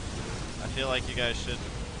 I feel like you guys should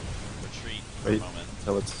retreat for a Wait moment.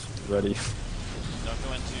 until it's ready. Don't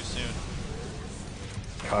go in too soon.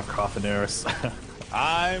 Ahnaris.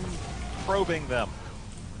 I'm probing them.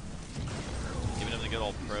 Giving him the good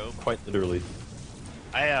old probe. Quite literally.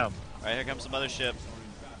 I am. Alright, here comes the mothership.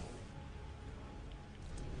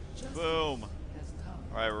 Boom!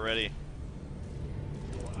 Alright, we're ready.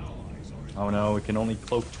 Oh no, it can only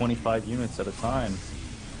cloak 25 units at a time.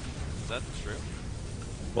 Is that true?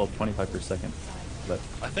 Well, 25 per second. But,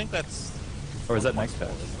 I think that's. or is that next patch?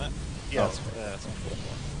 Isn't it? Yeah, Oh. that's what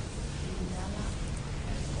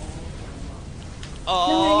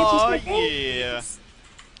Oh, I get to use my yeah! hands.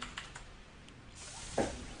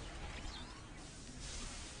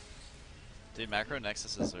 Dude, macro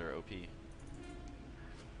nexuses are OP.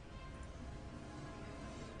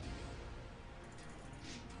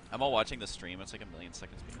 I'm all watching the stream, it's like a million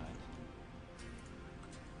seconds behind.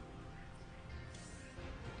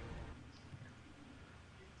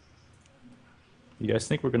 You guys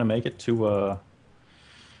think we're gonna make it to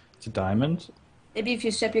Diamond? Maybe if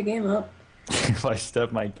you step your game up. If I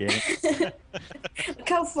step my game. Look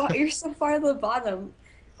how far you're so far at the bottom.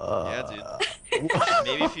 Yeah, dude.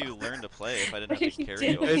 Maybe if you learn to play, if I didn't have to carry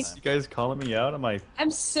you all the You time. guys calling me out? Am I?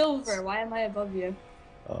 I'm silver. Why am I above you?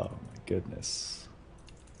 Oh my goodness.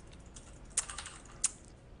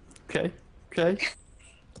 Okay. Okay.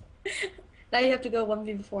 Now you have to go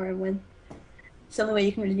 1v4 and win. It's the only way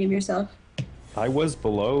you can redeem yourself. I was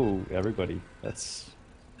below everybody. That's.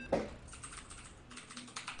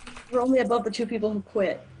 We're only above the two people who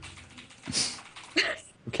quit.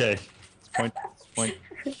 Okay. Point. Point.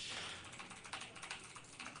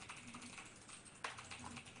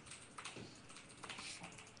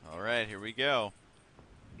 Alright, here we go.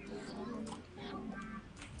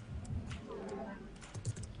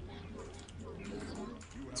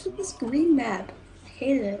 What's with this green map? I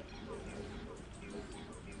hate it.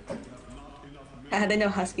 They know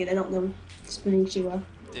Husky, they don't know Spanishiwa.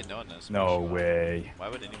 Dude, no one knows. No Spanishiwa. way. Why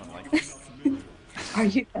would anyone like this? Are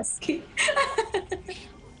you Husky?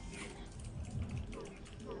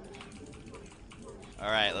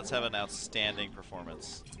 Alright, let's have an outstanding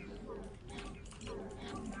performance.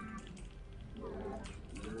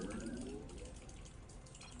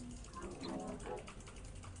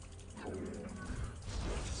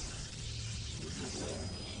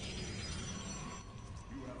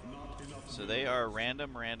 So they are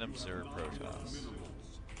random Zero Protoss.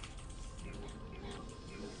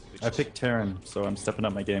 I picked Terran, so I'm stepping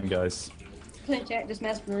up my game, guys. Play chat, just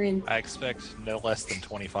Mass Marine. I expect no less than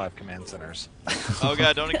 25 command centers. Oh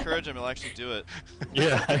god, don't encourage him, he'll actually do it.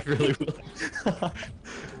 Yeah, I really will.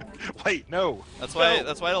 Wait, no. That's why No.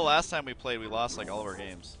 that's why the last time we played we lost like all of our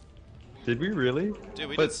games. Did we really? Dude,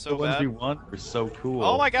 we but did so the ones bad. we won were so cool.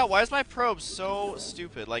 Oh my god, why is my probe so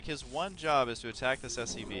stupid? Like his one job is to attack this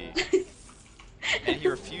SCV. And he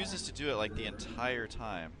refuses to do it like the entire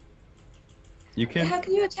time. You can. How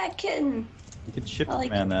can you attack Kitten? You can ship I like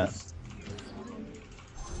command that. this.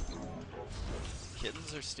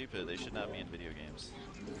 Kittens are stupid, they should not be in video games.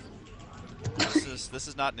 This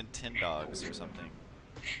is not Nintendogs or something.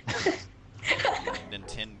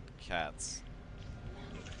 Nintendo cats.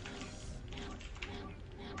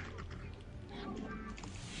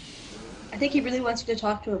 I think he really wants you to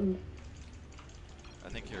talk to him. I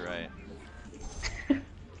think you're right.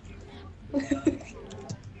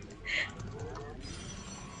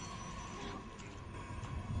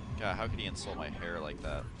 God, how could he insult my hair like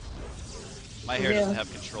that? My hair doesn't Yeah.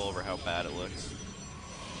 have control over how bad it looks.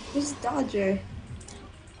 Who's Dodger?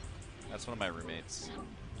 That's one of my roommates.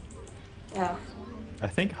 Yeah. I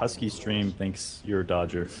think HuskyStream thinks you're a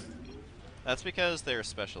Dodger. That's because they're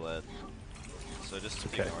special ed. So just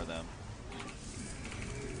Okay. ignore them.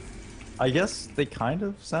 I guess they kind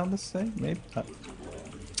of sound the same, maybe?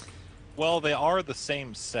 Well, they are the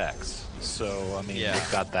same sex, so I mean, Yeah.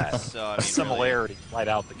 they've got that So, I a mean, similarity right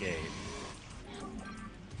out the gate.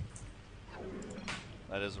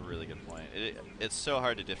 That is a really good point. It's so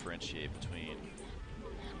hard to differentiate between,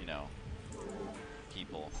 you know,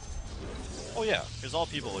 people. Oh yeah. Because all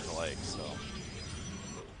people look alike, so...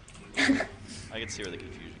 I can see where the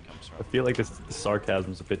confusion comes I from. feel like the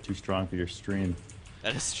sarcasm's a bit too strong for your stream.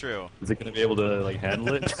 That is true. Is it going to be able to like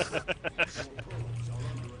handle it?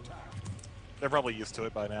 They're probably used to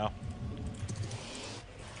it by now.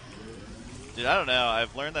 Dude, I don't know.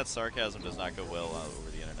 I've learned that sarcasm does not go well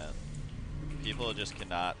over the internet. People just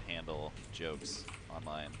cannot handle jokes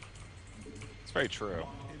online. It's very true.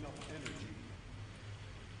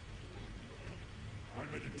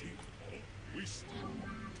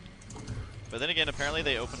 But then again, apparently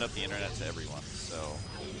they opened up the internet to everyone, so...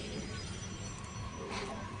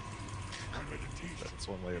 That's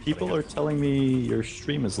one way of People putting are it. telling me your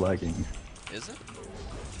stream is lagging. Is it?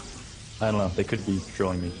 I don't know. They could be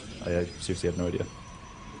trolling me. I seriously have no idea.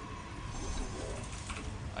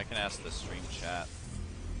 I can ask the stream chat.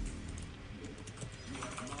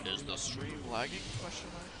 Is the stream lagging? Question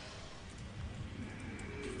mark.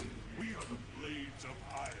 We are the blades of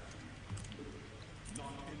iron.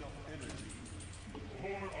 Not enough energy. For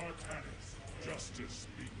Ahnaris, justice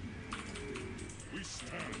be done. We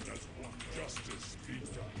stand as one. Justice be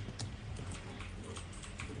done.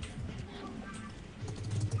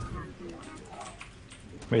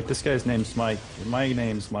 Wait, this guy's name's Mike. And my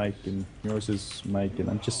name's Mike, and yours is Mike, and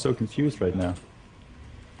I'm just so confused right now.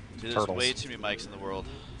 Dude, there's Turtles. way too many mics in the world.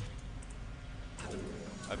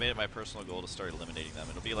 I made it my personal goal to start eliminating them.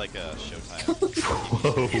 It'll be like a Showtime.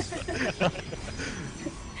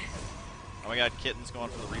 Oh my god, Kitten's going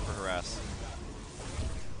for the Reaper harass.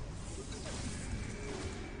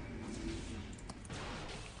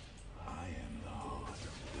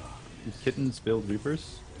 Do kittens build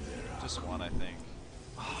reapers? Just one, I think.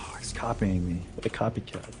 Oh, he's copying me. What a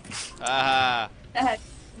copycat. Ah! Uh,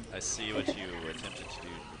 I see what you attempted to do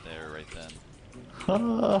there right then.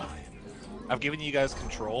 Ah. I've given you guys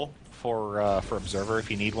control for observer if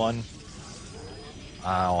you need one.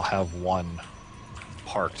 I'll have one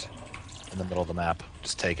parked in the middle of the map.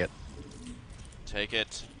 Just take it. Take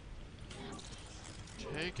it.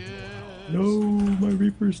 Take it. No, my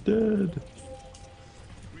reaper's dead.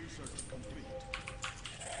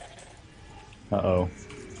 Uh-oh.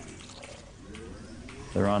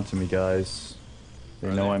 They're on to me, guys. They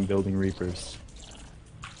Are know they? I'm building reapers.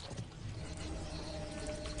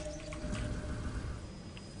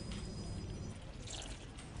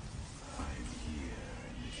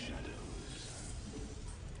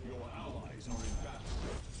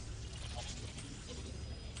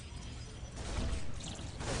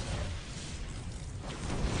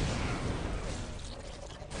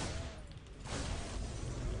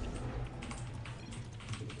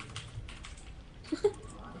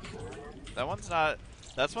 That one's not...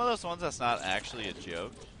 That's one of those ones that's not actually a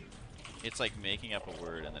joke. It's like making up a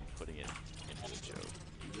word and then putting it into a joke.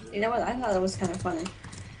 you know what? I thought it was kind of funny.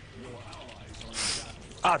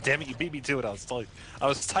 Ah, damn it! You beat me to it. I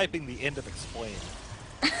was typing the end of explain.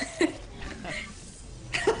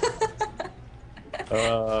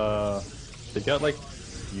 They got like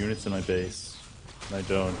units in my base, and I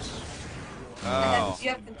don't. Oh. You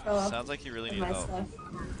have control of Sounds like you really of need my help. stuff.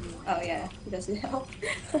 Oh yeah, he does need help.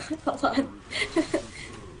 Hold on.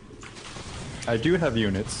 I do have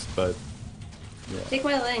units, but yeah. Take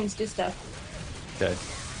my lanes, do stuff. Okay.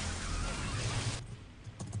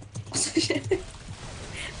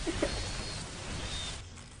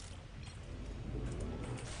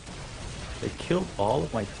 They killed all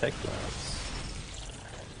of my tech labs.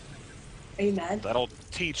 Are you mad? That'll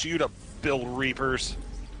teach you to build reapers.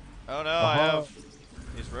 Oh no, I have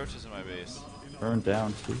these roaches in my base. Burned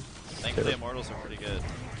down too. Thankfully, immortals are pretty good.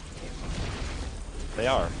 They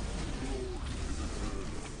are.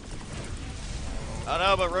 Oh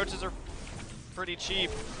no, but roaches are pretty cheap.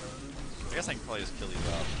 I guess I can probably just kill these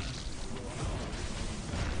off.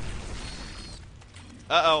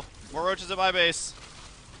 Uh-oh. More roaches at my base.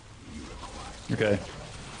 Okay.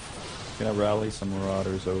 Gonna rally some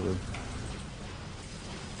marauders over.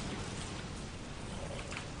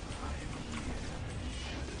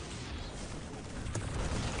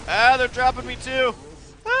 Ah, they're dropping me too.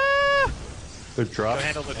 Ah! They're Go dropped.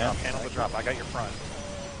 handle the drop. Handle the drop. I got your front.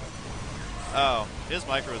 Oh, his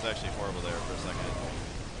micro was actually horrible there for a second.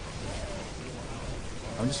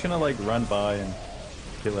 I'm just gonna like run by and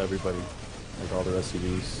kill everybody, like all the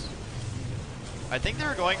SUVs. I think they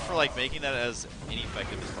were going for like making that as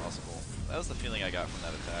ineffective as possible. That was the feeling I got from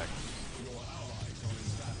that attack.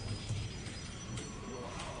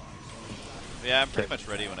 But yeah, I'm pretty much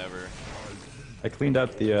ready whenever. I cleaned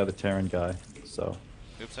out the Terran guy, so.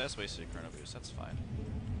 Oops, I just wasted a chrono boost. That's fine.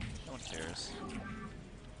 No one cares.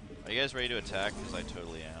 Are you guys ready to attack? Because I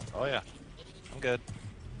totally am. Oh yeah, I'm good.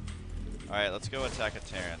 Alright, let's go attack a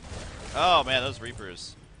Terran. Oh man, those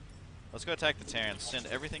Reapers. Let's go attack the Terran. Send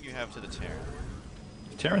everything you have to the Terran.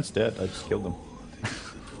 Terran's dead. I just killed him.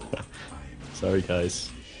 Sorry,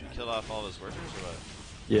 guys. You killed off all his workers or what?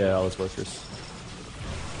 Yeah, all his workers.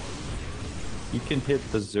 You can hit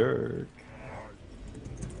the Zerg.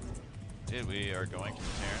 Dude, we are going to the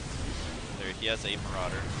Terran. There, he has a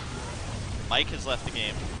Marauder. Mike has left the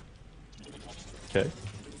game. Okay.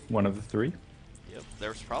 One of the three. Yep,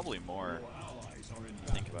 there's probably more.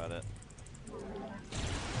 Think about it.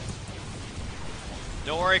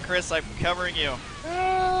 Don't worry, Chris, I'm covering you.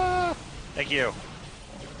 Thank you.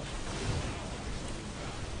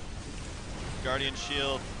 Guardian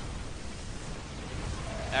Shield.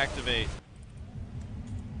 Activate.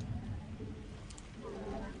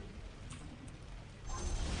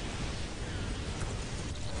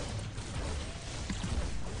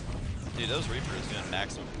 Dude, those Reapers doing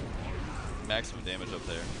maximum damage up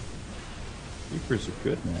there. Reapers are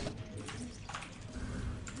good, man.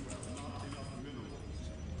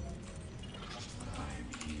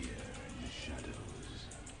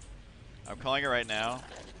 I'm calling it right now.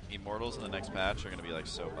 Immortals in the next patch are going to be like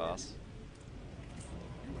so boss.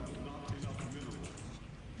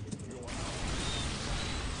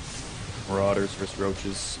 Marauders versus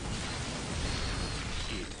roaches.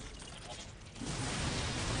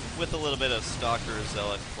 With a little bit of Stalker,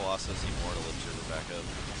 Zealot, Colossus, Immortal, Observer backup.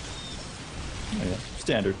 Oh, yeah.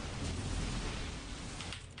 Standard.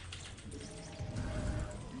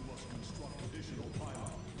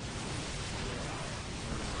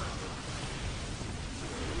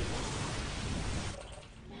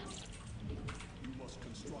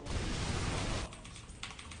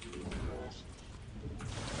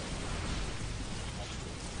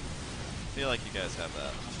 I feel like you guys have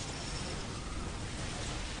that.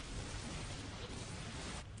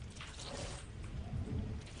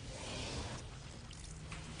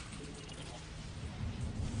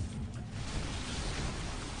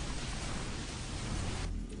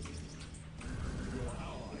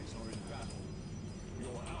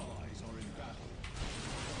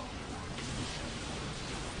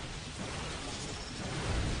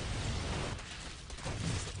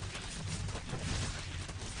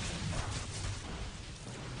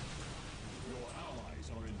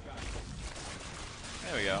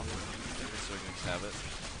 There we go. So we can have it.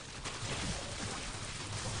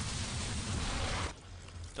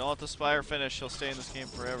 Don't let the Spire finish. He'll stay in this game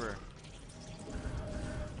forever.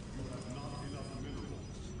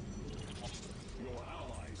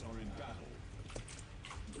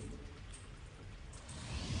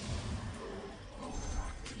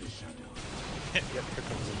 Yep, here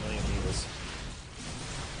comes a million needles.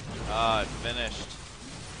 Ah, it finished.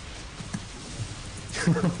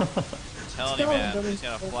 I'm telling you, man, he's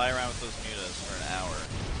gonna fly around with those mutas for an hour.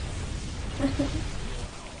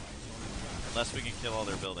 Unless we can kill all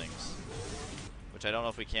their buildings. Which I don't know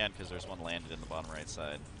if we can because there's one landed in the bottom right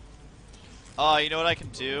side. Oh, you know what I can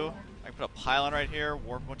do? I can put a pylon right here,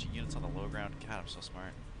 warp a bunch of units on the low ground. God, I'm so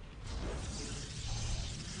smart.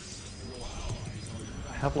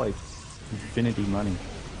 I have like infinity money.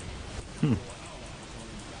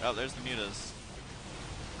 Oh, there's the mutas.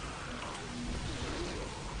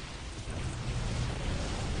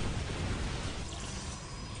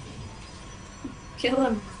 Kill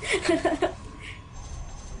him. Do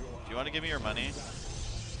you want to give me your money?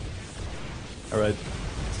 Alright.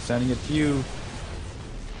 Sending it to you.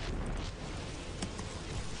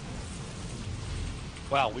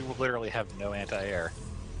 Wow, we will literally have no anti-air.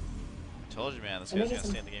 I told you, man, this guy's gonna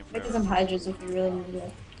stay in the game Make forever. some Hydras if we really need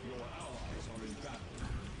it.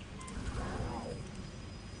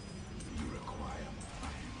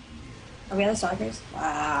 Are we on the Stalkers?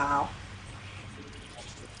 Wow.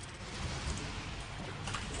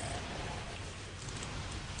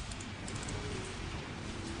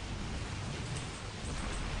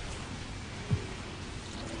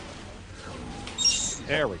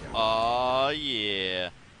 There we go. Aw, yeah.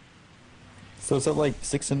 So is that like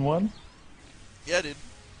 6-1? Yeah, dude.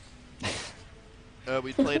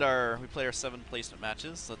 We played our 7 placement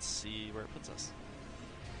matches. Let's see where it puts us.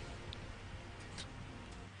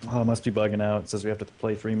 Oh, it must be bugging out. It says we have to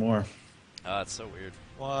play 3 more. It's so weird.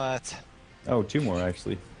 What? Oh, 2 more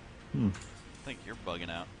actually. think you're bugging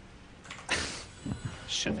out.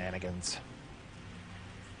 Shenanigans.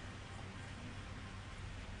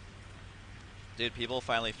 Dude, people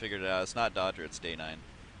finally figured it out. It's not Dodger, it's Day 9.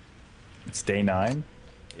 It's day 9?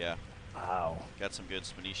 Yeah. Wow. Got some good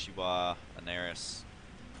Spanishiwa, Ahnaris,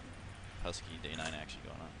 Husky Day 9 action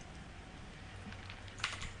going on.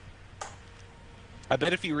 I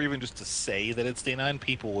bet if you were even just to say that it's Day 9,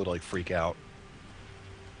 people would like freak out.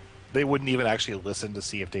 They wouldn't even actually listen to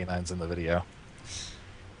see if Day 9's in the video.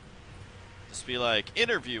 Just be like,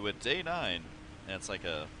 interview with Day 9. And it's like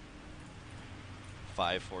a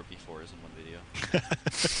 5 4v4s in one video.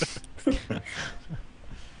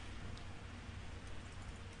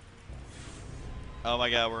 Oh my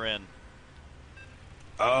god, we're in.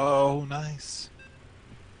 Oh, nice.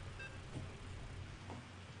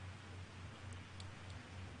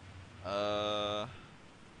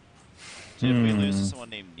 Dude, if we lose to someone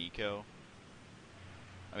named Nico,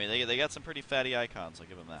 I mean, they got some pretty fatty icons, I'll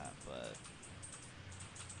give them that, but...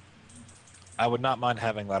 I would not mind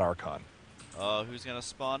having that Archon. Oh, who's gonna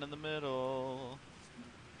spawn in the middle?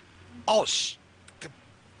 Oh,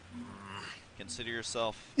 Consider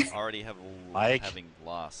yourself already Mike? having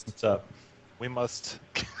lost. What's up? we must...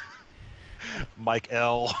 Mike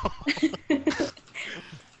L.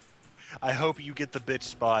 I hope you get the bitch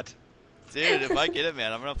spot. Dude, if I get it,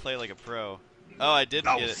 man, I'm gonna play like a pro. Oh, I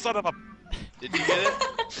didn't get it. Son of a... Did you get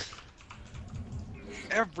it?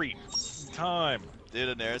 Every time.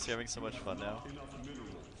 Dude, Ahnaris, you're having so much fun now.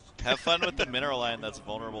 Have fun with the mineral line that's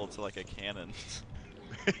vulnerable to like a cannon.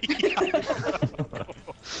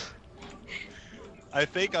 I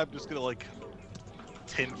think I'm just gonna like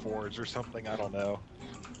 10 forge or something, I don't know.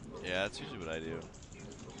 Yeah, that's usually what I do.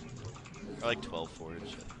 Or like 12 forge. I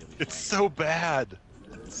think you'll be It's fine. so bad.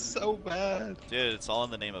 It's so bad. Dude, it's all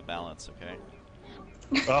in the name of balance, okay?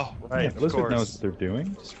 Oh, right, Yeah, of Blizzard course. knows what they're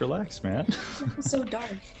doing. Just relax, man. It's so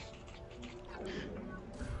dark.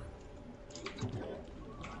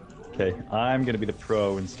 Okay, I'm gonna be the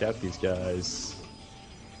pro and scout these guys.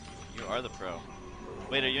 You are the pro.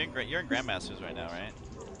 Wait, you're in Grandmasters right now, right?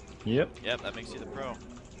 Yep. Yep, that makes you the pro.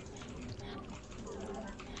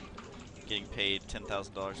 Getting paid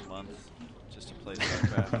 $10,000 a month just to play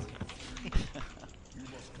StarCraft.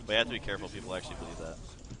 But you have to be careful, people actually believe that.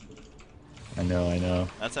 I know, I know.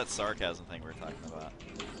 That's that sarcasm thing we were talking about.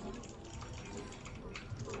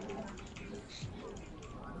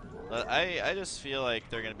 But I just feel like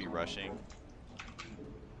they're going to be rushing.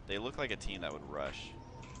 They look like a team that would rush.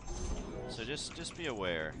 So just be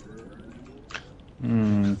aware.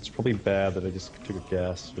 It's probably bad that I just took a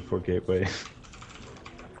gas before Gateway.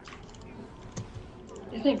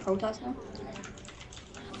 You're playing Protoss now?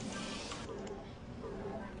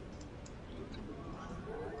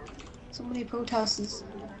 So many Protosses.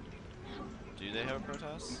 Do they have a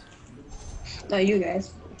Protoss? No, you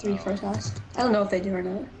guys. 3 Oh. Protoss. I don't know if they do or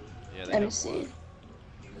not. Yeah, they Let me have see. one.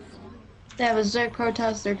 They have a Zerg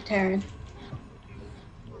Protoss, Zerg Terran.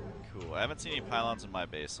 Cool. I haven't seen any pylons in my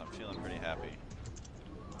base, so I'm feeling pretty happy.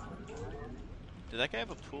 Did that guy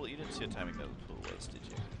have a pool? You didn't see what timing that pool was, did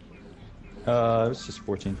you? It was just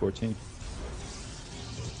 14-14.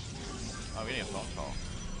 Oh, I'm getting a phone call.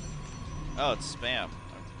 Oh, it's spam.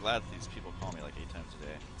 I'm glad these people call me like 8 times a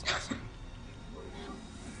day. It's awesome.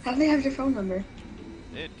 How do they have your phone number?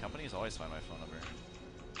 Dude, companies always find my phone number.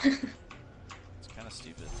 It's kind of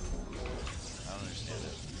stupid. I don't understand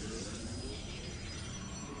it.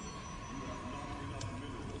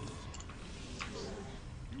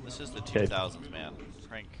 This is the Okay. 2000s, man.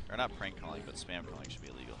 Prank, or not prank calling, but spam calling should be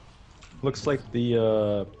illegal. Looks like the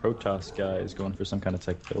Protoss guy is going for some kind of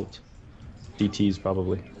tech build. DTs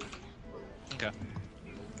probably. Okay.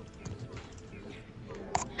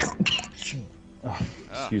 Oh,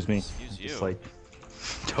 excuse me. Excuse you. Just like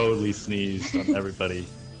totally sneezed on everybody.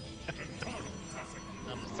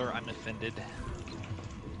 Sir, I'm offended.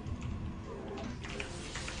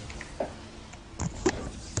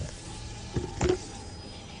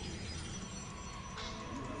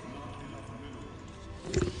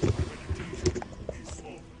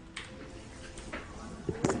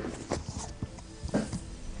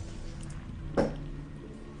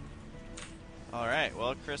 Alright,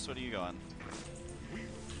 well, Chris, what are you going?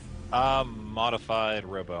 Modified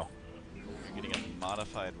robo. You're getting a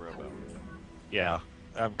modified robo. Yeah.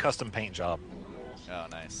 Custom paint job, Oh,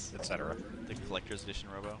 nice. etc. The collector's edition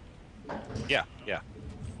robo? Yeah, yeah.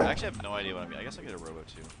 I actually have no idea what I mean. I guess I'll get a robo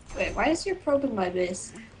too. Wait, why is your probe in my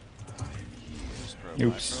base? Who's probe?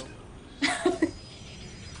 Oops. My probe?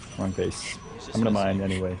 Wrong base. He's just I'm gonna missing. mine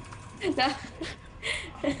anyway. No.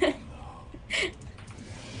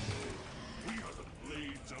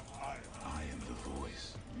 Blades of iron. I am the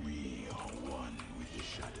voice. We are one.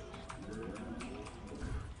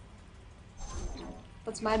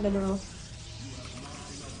 What's my mineral?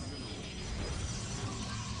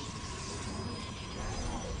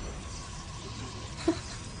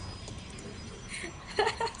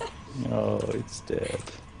 Oh, it's dead.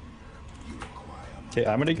 Okay,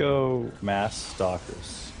 I'm gonna go mass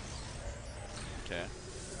stalkers. Okay,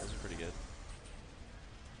 those are pretty good.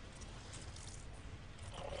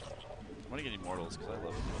 I want to get immortals because I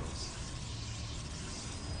love immortals.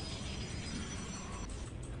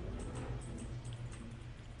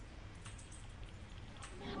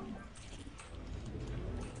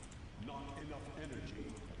 Not enough energy.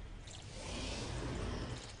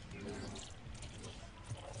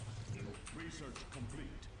 Research complete.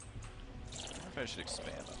 I wonder if I should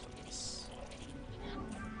expand on this.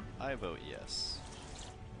 I vote yes.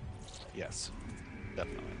 Yes,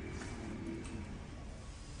 definitely.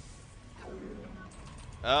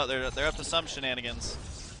 Oh, they're up to some shenanigans.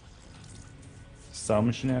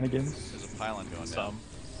 Some shenanigans. There's a pylon going down. Some.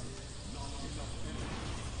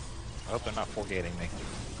 I hope they're not forgating me.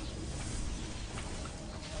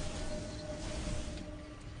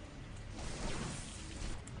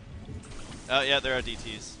 Oh yeah, there are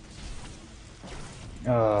DTs.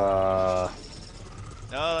 Uh,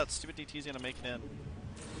 No, that stupid DT's gonna make it in.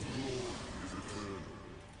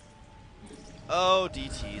 Oh,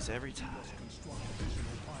 DTs every time.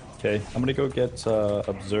 okay, I'm gonna go get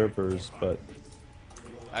observers, but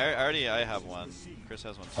I have one. Chris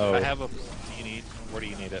has one too. Oh. I have a. Do you need? Where do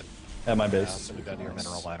you need it? at my Yeah, base. so we've got your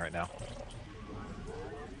mineral line right now.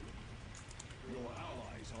 Your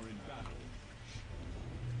allies are in battle.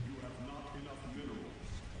 You have not enough minerals.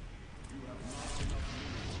 You have not enough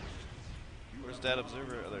minerals. Where's that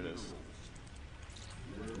observer? Oh, there it is.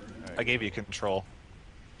 I gave you control.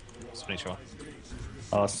 Spanishiwa.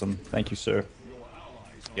 Awesome, thank you, sir.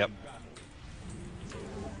 Yep.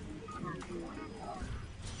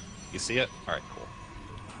 You see it? All right, cool.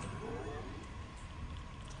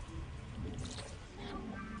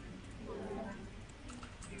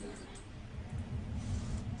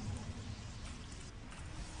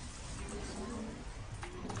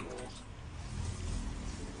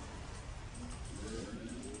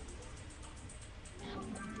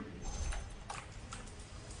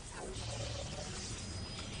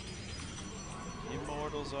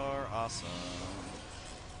 Immortals are awesome.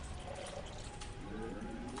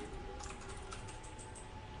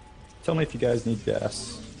 Tell me if you guys need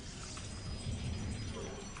gas.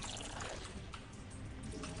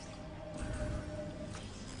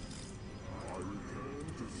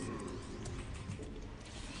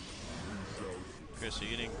 Chris, are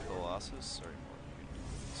you getting Colossus or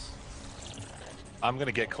Immortals? I'm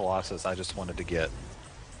gonna get Colossus. I just wanted to get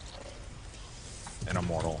an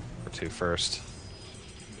immortal or two first.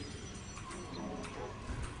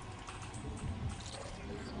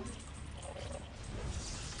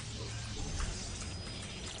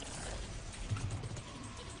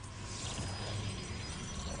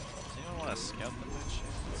 Does anyone want to scout them by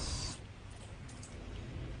chance?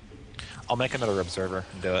 I'll make another observer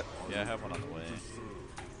and do it. Yeah, I have one on the way.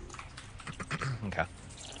 Okay.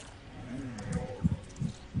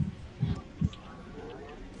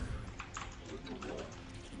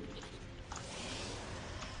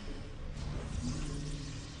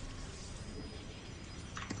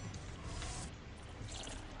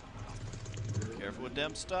 Careful with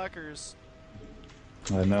them stalkers.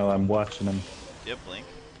 I know, I'm watching them. Yep, Blink.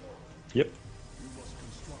 Yep. You must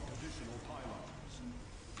construct additional pylons.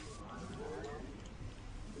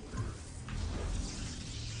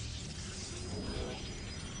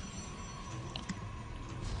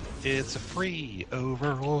 It's a free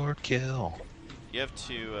overlord kill. You have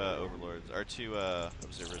two overlords, or two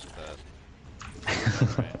observers with that.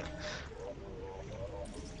 Right.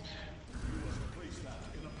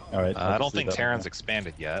 All right. I I'll don't just leave think that Terran's alone.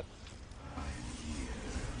 expanded yet.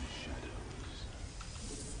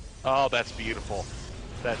 Oh, that's beautiful.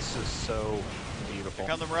 That's just so beautiful.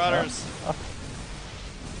 Here come the Marauders.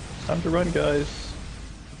 Time to run, guys.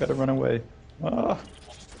 We gotta run away. Ah.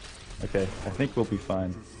 Okay, I think we'll be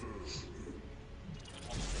fine.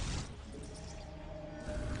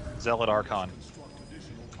 Zealot Archon. Construct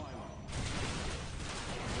additional pylons.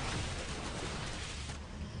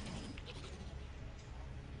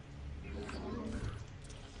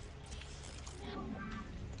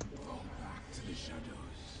 To the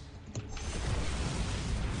shadows.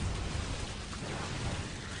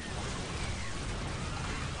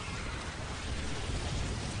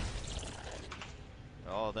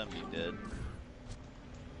 All of them be dead.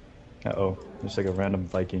 Uh-oh, there's like a random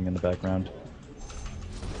Viking in the background.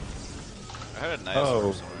 I heard a nice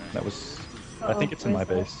Oh, somewhere. that was... I think Uh-oh, it's in my where's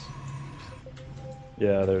that? base.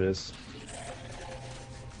 Yeah, there it is.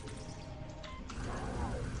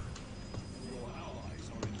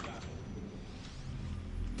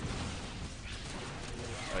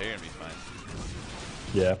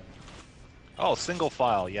 Yeah. Oh, single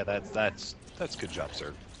file. Yeah, that's good job,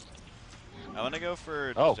 sir. I want to go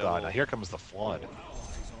for. Oh double... god, now here comes the flood.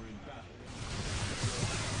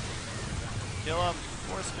 Kill him!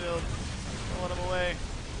 Force field! Don't let him away!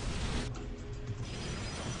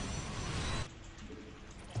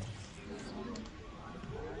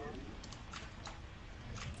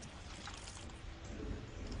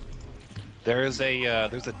 There's a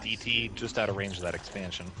DT just out of range of that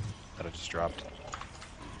expansion that I just dropped.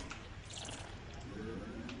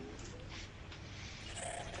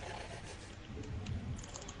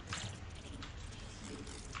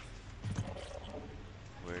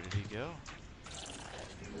 Where did he go?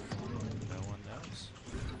 No one knows.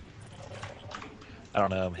 I don't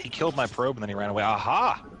know. He killed my probe and then he ran away.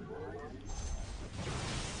 Aha!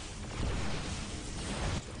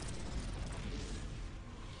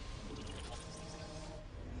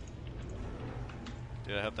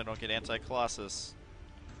 Dude, I hope they don't get anti-Colossus.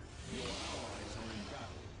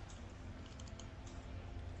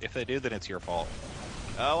 If they do, then it's your fault.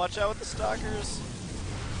 Oh, watch out with the stalkers!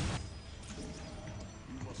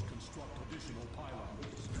 You must construct additional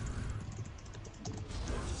pylons.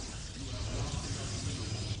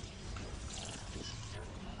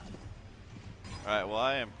 Alright, well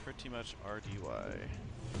I am pretty much RDY.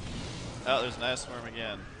 Oh, there's an ice swarm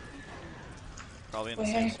again. Probably in the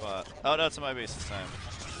same spot. Oh no, it's in my base this time.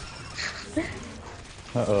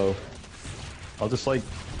 Uh-oh. I'll just, like,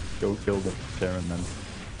 go kill the Terran then.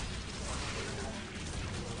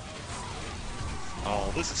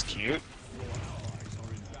 Oh, this is cute.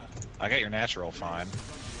 I got your natural fine.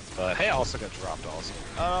 But hey, I also got dropped also.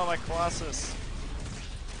 Oh no, my Colossus!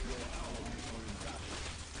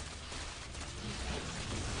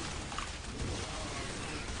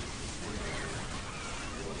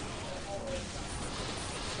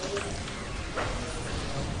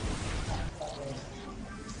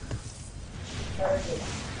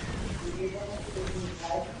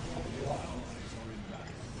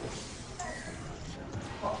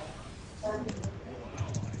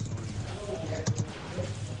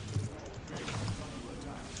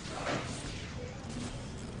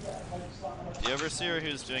 The Overseer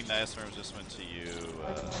who's doing nice storms just went to you,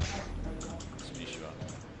 Spanishiwa.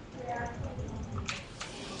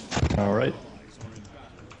 Alright.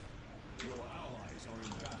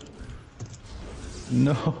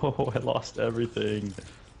 No, I lost everything.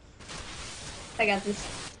 I got this.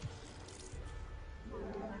 Alright,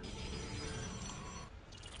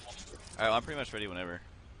 well, I'm pretty much ready whenever.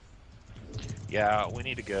 Yeah, we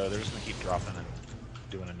need to go. They're just gonna keep dropping and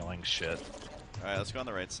doing annoying shit. Alright, let's go on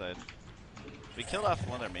the right side. We killed off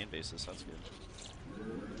one of their main bases, so that's good.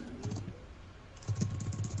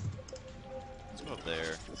 Let's go up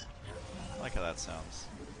there. I like how that sounds.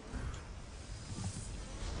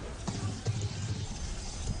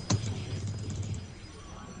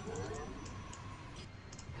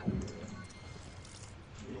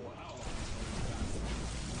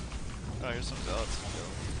 Oh, here's some zealots to kill.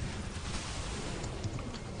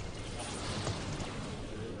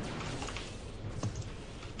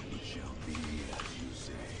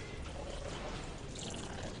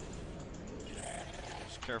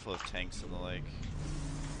 Just careful of tanks and the like.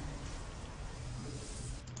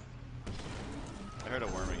 I heard a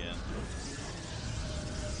worm again.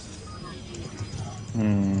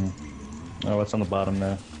 Oh, what's on the bottom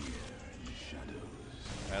there?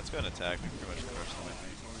 Alright, let's go and attack. We can pretty much crush them, I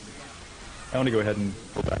think. I want to go ahead and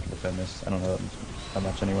go back and defend this. I don't know that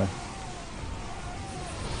much anyway.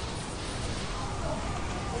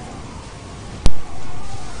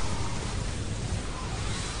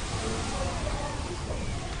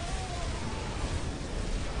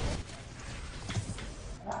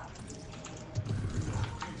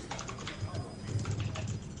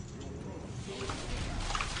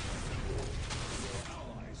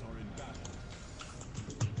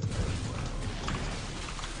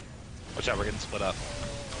 Watch out, we're getting split up.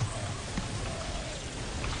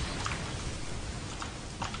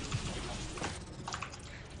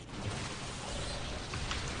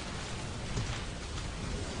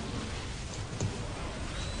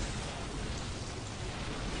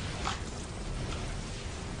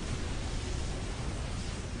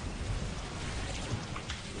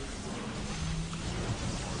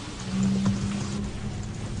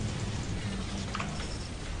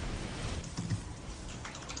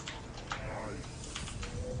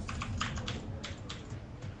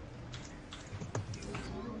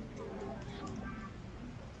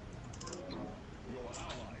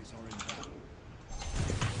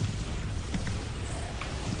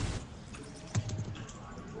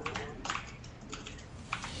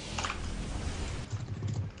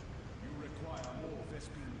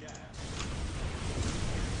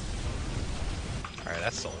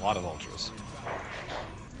 That's a lot of ultras.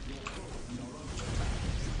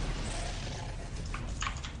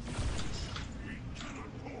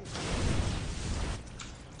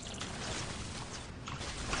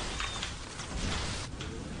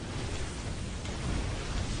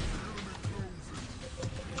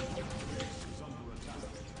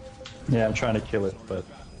 Yeah, I'm trying to kill it, but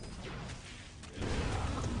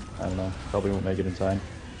I don't know. Probably won't make it in time.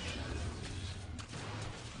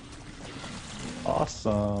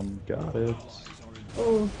 Awesome, got it.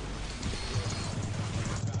 Oh.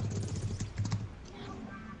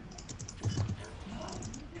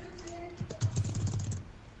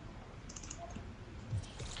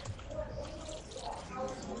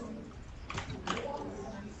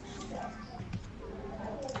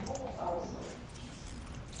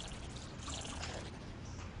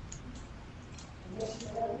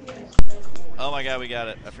 Oh my god, we got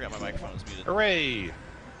it. I forgot my microphone was muted. Hooray!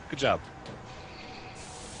 Good job.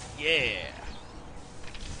 Yeah.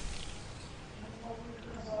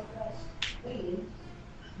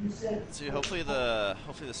 So hopefully the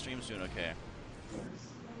stream's doing okay.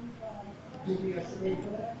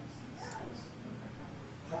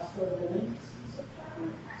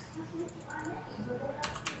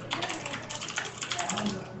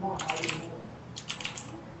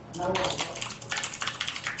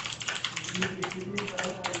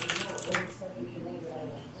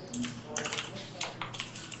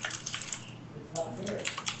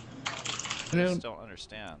 I just don't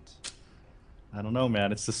understand. I don't know,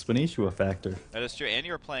 man. It's the Spanishiwa factor. That is true, and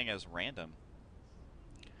you were playing as random.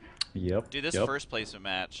 Yep. Dude, this yep. first placement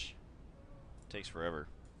match takes forever.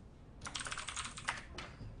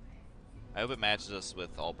 I hope it matches us with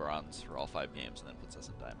all bronze for all 5 games and then puts us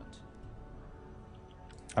in diamond.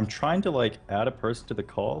 I'm trying to like add a person to the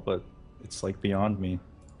call, but it's like beyond me.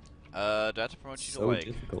 Do I have to promote you So to like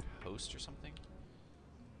difficult. host or something?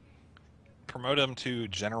 Promote him to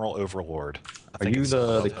General Overlord. Are you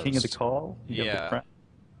the king of the call? You got the Yeah. crown?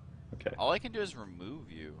 Okay. All I can do is remove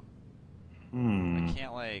you. Hmm. I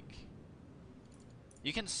can't like...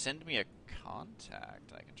 You can send me a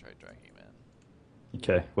contact. I can try dragging him in.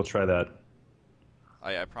 Okay, we'll try that.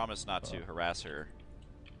 I promise not to harass her.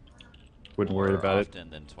 Wouldn't worry more about it. often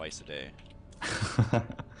than twice a day. Because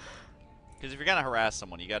if you're gonna harass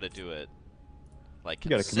someone, you got to do it like You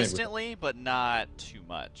gotta commit with it. consistently, but not too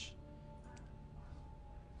much.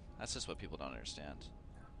 That's just what people don't understand.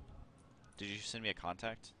 Did you send me a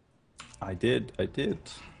contact? I did.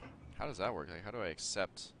 How does that work? Like, how do I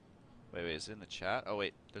accept? Wait, is it in the chat? Oh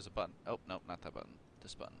wait, there's a button. Oh no, not that button.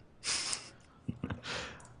 This button.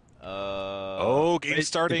 Oh, game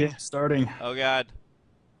starting. Game starting. Oh god.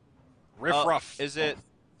 Riff Ruff. Is it?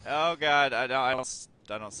 Oh god, I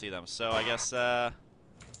don't see them. So I guess no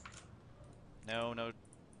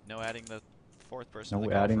adding the 4th person. to No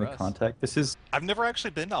the call adding for the us. contact. This is. I've never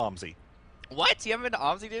actually been to OMSI. What? You haven't been to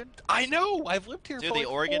OMSI, dude? I know. I've lived here Dude, for the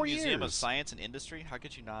like Oregon 4 Museum of years. Science and Industry. How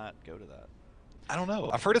could you not go to that? I don't know.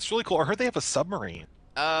 I've heard it's really cool. I heard they have a submarine.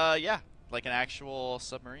 Yeah, like an actual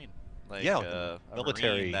submarine. Like Yeah, a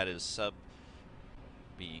military- marine that is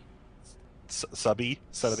sub-B. Subby.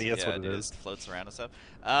 That's Yeah, what it dude, is. Floats around and stuff.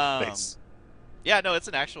 Nice. Yeah, no, it's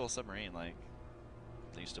an actual submarine. Like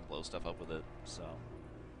they used to blow stuff up with it. So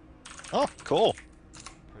Oh, cool.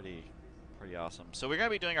 pretty awesome. So we're gonna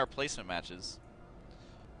be doing our placement matches,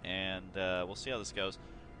 and we'll see how this goes.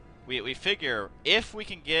 We figure if we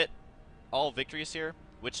can get all victories here,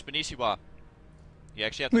 which Spanishiwa, you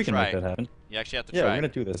actually have to We can try. make that happen. You actually have to Yeah, try. we're gonna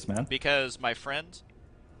do this, man. Because my friend,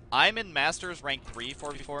 I'm in Masters rank 3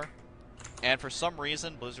 4v4, and for some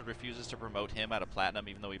reason Blizzard refuses to promote him out of Platinum,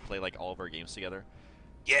 even though we play like all of our games together.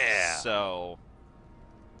 Yeah. So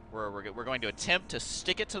we're going to attempt to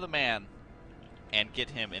stick it to the man and get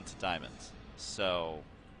him into Diamonds. So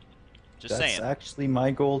just That's saying. actually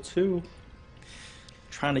my goal too.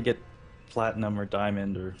 Trying to get platinum or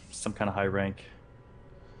diamond or some kind of high rank.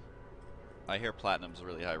 I hear Platinum's a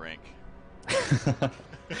really high rank.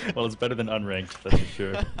 Well, it's better than unranked, that's for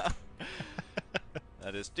sure.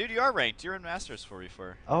 That is, dude, you are ranked. You're in Masters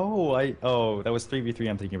 4v4. Oh, that was 3v3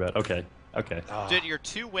 I'm thinking about. Okay. Ah. Dude, you're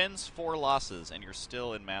 2 wins, 4 losses, and you're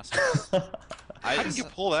still in Masters. How did you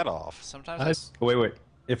pull that off? Sometimes Wait.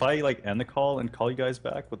 If I like end the call and call you guys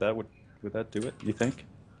back, would that do it? You think?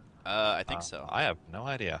 I think so. I have no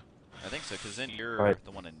idea. I think so, because then you're Alright.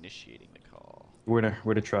 the one initiating the call. We're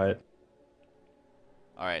gonna try it.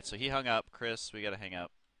 Alright, so he hung up. Chris, we gotta hang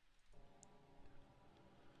up.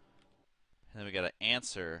 And then we gotta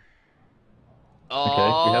answer. Okay,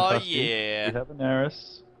 Oh, we have Husky. yeah. We have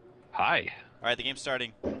Ahnaris. Hi. Alright, the game's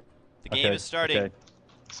starting. The game is starting. Okay.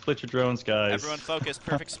 Split your drones, guys. Everyone focus.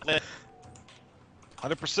 Perfect split.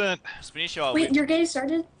 100%. Spanishiwa, Wait, your game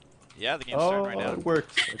started? yeah, the game's starting right now. It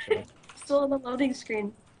works. Okay. Still on the loading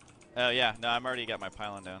screen. Oh yeah, no, I'm already got my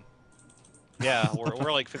pylon down. Yeah,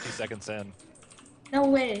 we're like 50 seconds in. No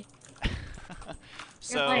way.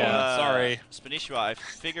 So, lying. Yeah, sorry. Spanishiwa, I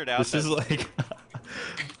figured out This that is like.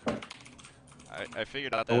 I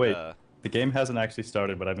figured out that. Oh wait, the game hasn't actually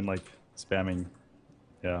started, but I've been like spamming.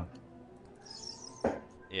 Yeah.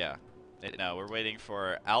 Yeah. No, we're waiting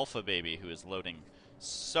for Alpha Baby, who is loading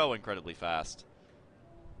so incredibly fast.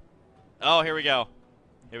 Oh, here we go.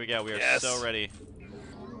 Here we go. We are Yes. so ready.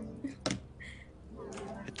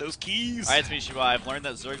 Hit those keys. All right, Spanishiwa, I've learned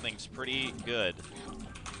that Zergling's pretty good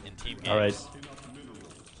in team games. All right.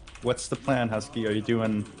 What's the plan, Husky? Are you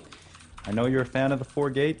doing? I know you're a fan of the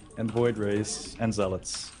 4-gate and Void Rays and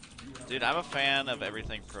Zealots. Dude, I'm a fan of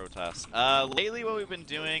everything Protoss. Lately what we've been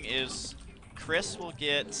doing is Chris will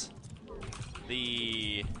get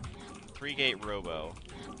the 3-gate Robo.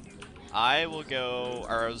 I will go,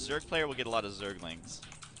 our Zerg player will get a lot of Zerglings.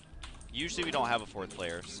 Usually we don't have a 4th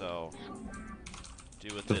player, so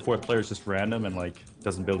do with The it. 4th player is just random and like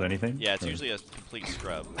doesn't build anything. Yeah, it's Or- usually a complete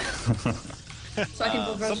scrub. So I can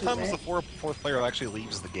build roaches, Sometimes right? the fourth player actually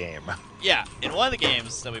leaves the game. Yeah, in one of the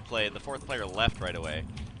games that we played, the 4th player left right away,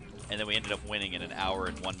 and then we ended up winning in an hour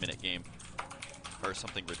and 1 minute game, or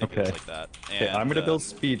something ridiculous Okay. like that. Okay, And, I'm gonna build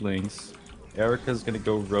Speedlings. Erica's gonna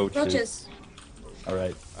go Roaches. Roaches. All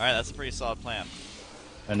right. All right, that's a pretty solid plan.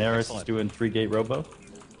 Ahnaris is Excellent. doing 3-gate Robo.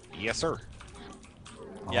 Yes, sir.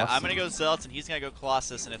 Yeah, I'm Awesome. gonna go Zealots, and he's gonna go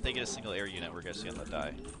Colossus, and if they get a single air unit, we're just gonna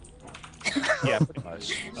die. Yeah, pretty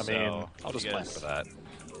much. I So, mean, I'll just you plan guys- for that.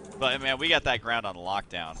 But man, we got that ground on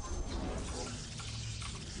lockdown.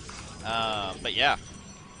 But yeah,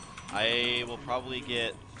 I will probably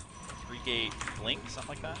get 3-gate Blink, something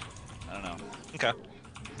like that. I don't know. Okay.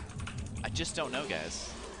 I just don't know,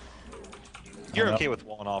 guys. You're know. okay with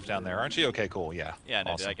walling off down there, aren't you? Okay, cool. Yeah. Yeah,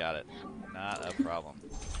 no, Awesome. dude, I got it. Not a problem.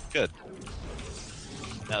 Good.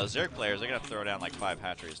 Now, the Zerg players, they're gonna throw down like 5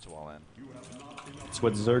 hatcheries to wall in. That's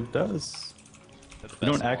what Zerg does. They're the You best don't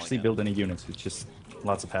at walling actually in. build any units. It's just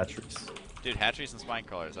lots of hatcheries. Dude, hatcheries and spine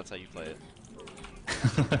crawlers, that's how you play it.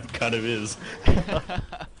 kind of is.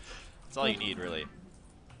 That's all you need, really.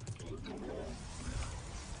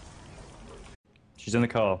 She's in the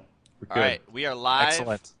call. We're good. Alright, we are live.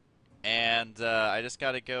 Excellent. And I just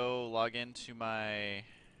gotta go log into my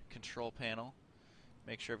control panel,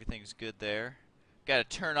 make sure everything's good there. Gotta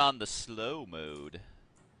turn on the slow mode.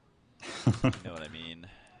 You know what I mean?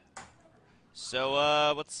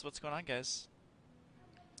 So what's going on, guys?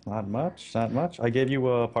 Not much. Not much. I gave you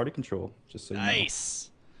party control, just so you know. Nice,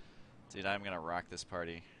 dude. I'm gonna rock this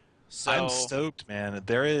party. So I'm stoked, man.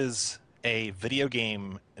 There is a video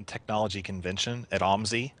game and technology convention at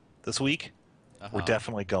OMSI this week. We're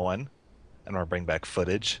definitely going, and I'm gonna bring back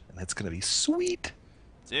footage, and it's gonna be sweet.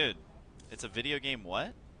 dude. It's a video game.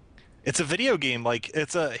 What? It's a video game, like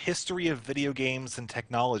it's a history of video games and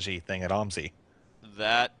technology thing at OMSI.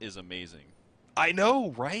 That is amazing, I know,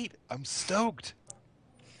 right? I'm stoked.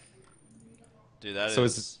 dude. That So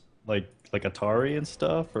is. it's like Atari and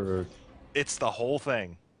stuff, or It's the whole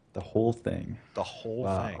thing. the whole thing. The whole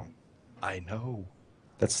Wow. thing. I know.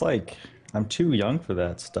 That's like I'm too young for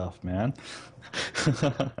that stuff, man.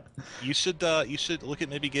 You should look at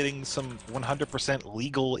maybe getting some 100%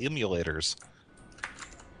 legal emulators.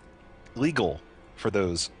 Legal for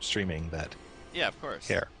those streaming that Yeah, of course.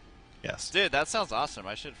 care. Yes. Dude, that sounds awesome.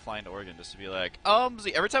 I should fly into Oregon just to be like,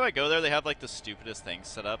 every time I go there, they have like the stupidest things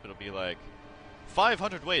set up. It'll be like,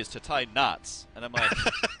 500 ways to tie knots, and I'm like,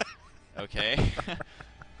 okay.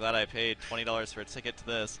 Glad I paid $20 for a ticket to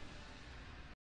this.